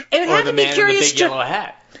George? It would Or have the to be man in the Curious big George. yellow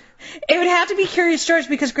hat. It would have to be Curious George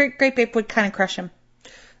because Grape Ape would kind of crush him.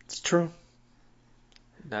 It's true.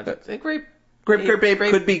 Not a great. Grape Ape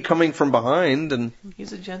could be coming from behind, and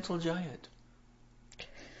He's a gentle giant.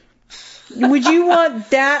 Would you want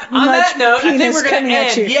that On much that note, I think penis we're going coming to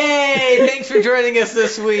at you? end. Yay! Thanks for joining us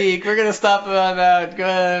this week. We're going to stop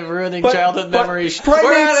on ruining childhood memories. Primate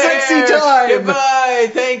We're outta sexy here. time. Goodbye.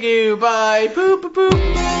 Thank you. Bye. Boop, boop,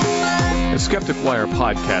 boop.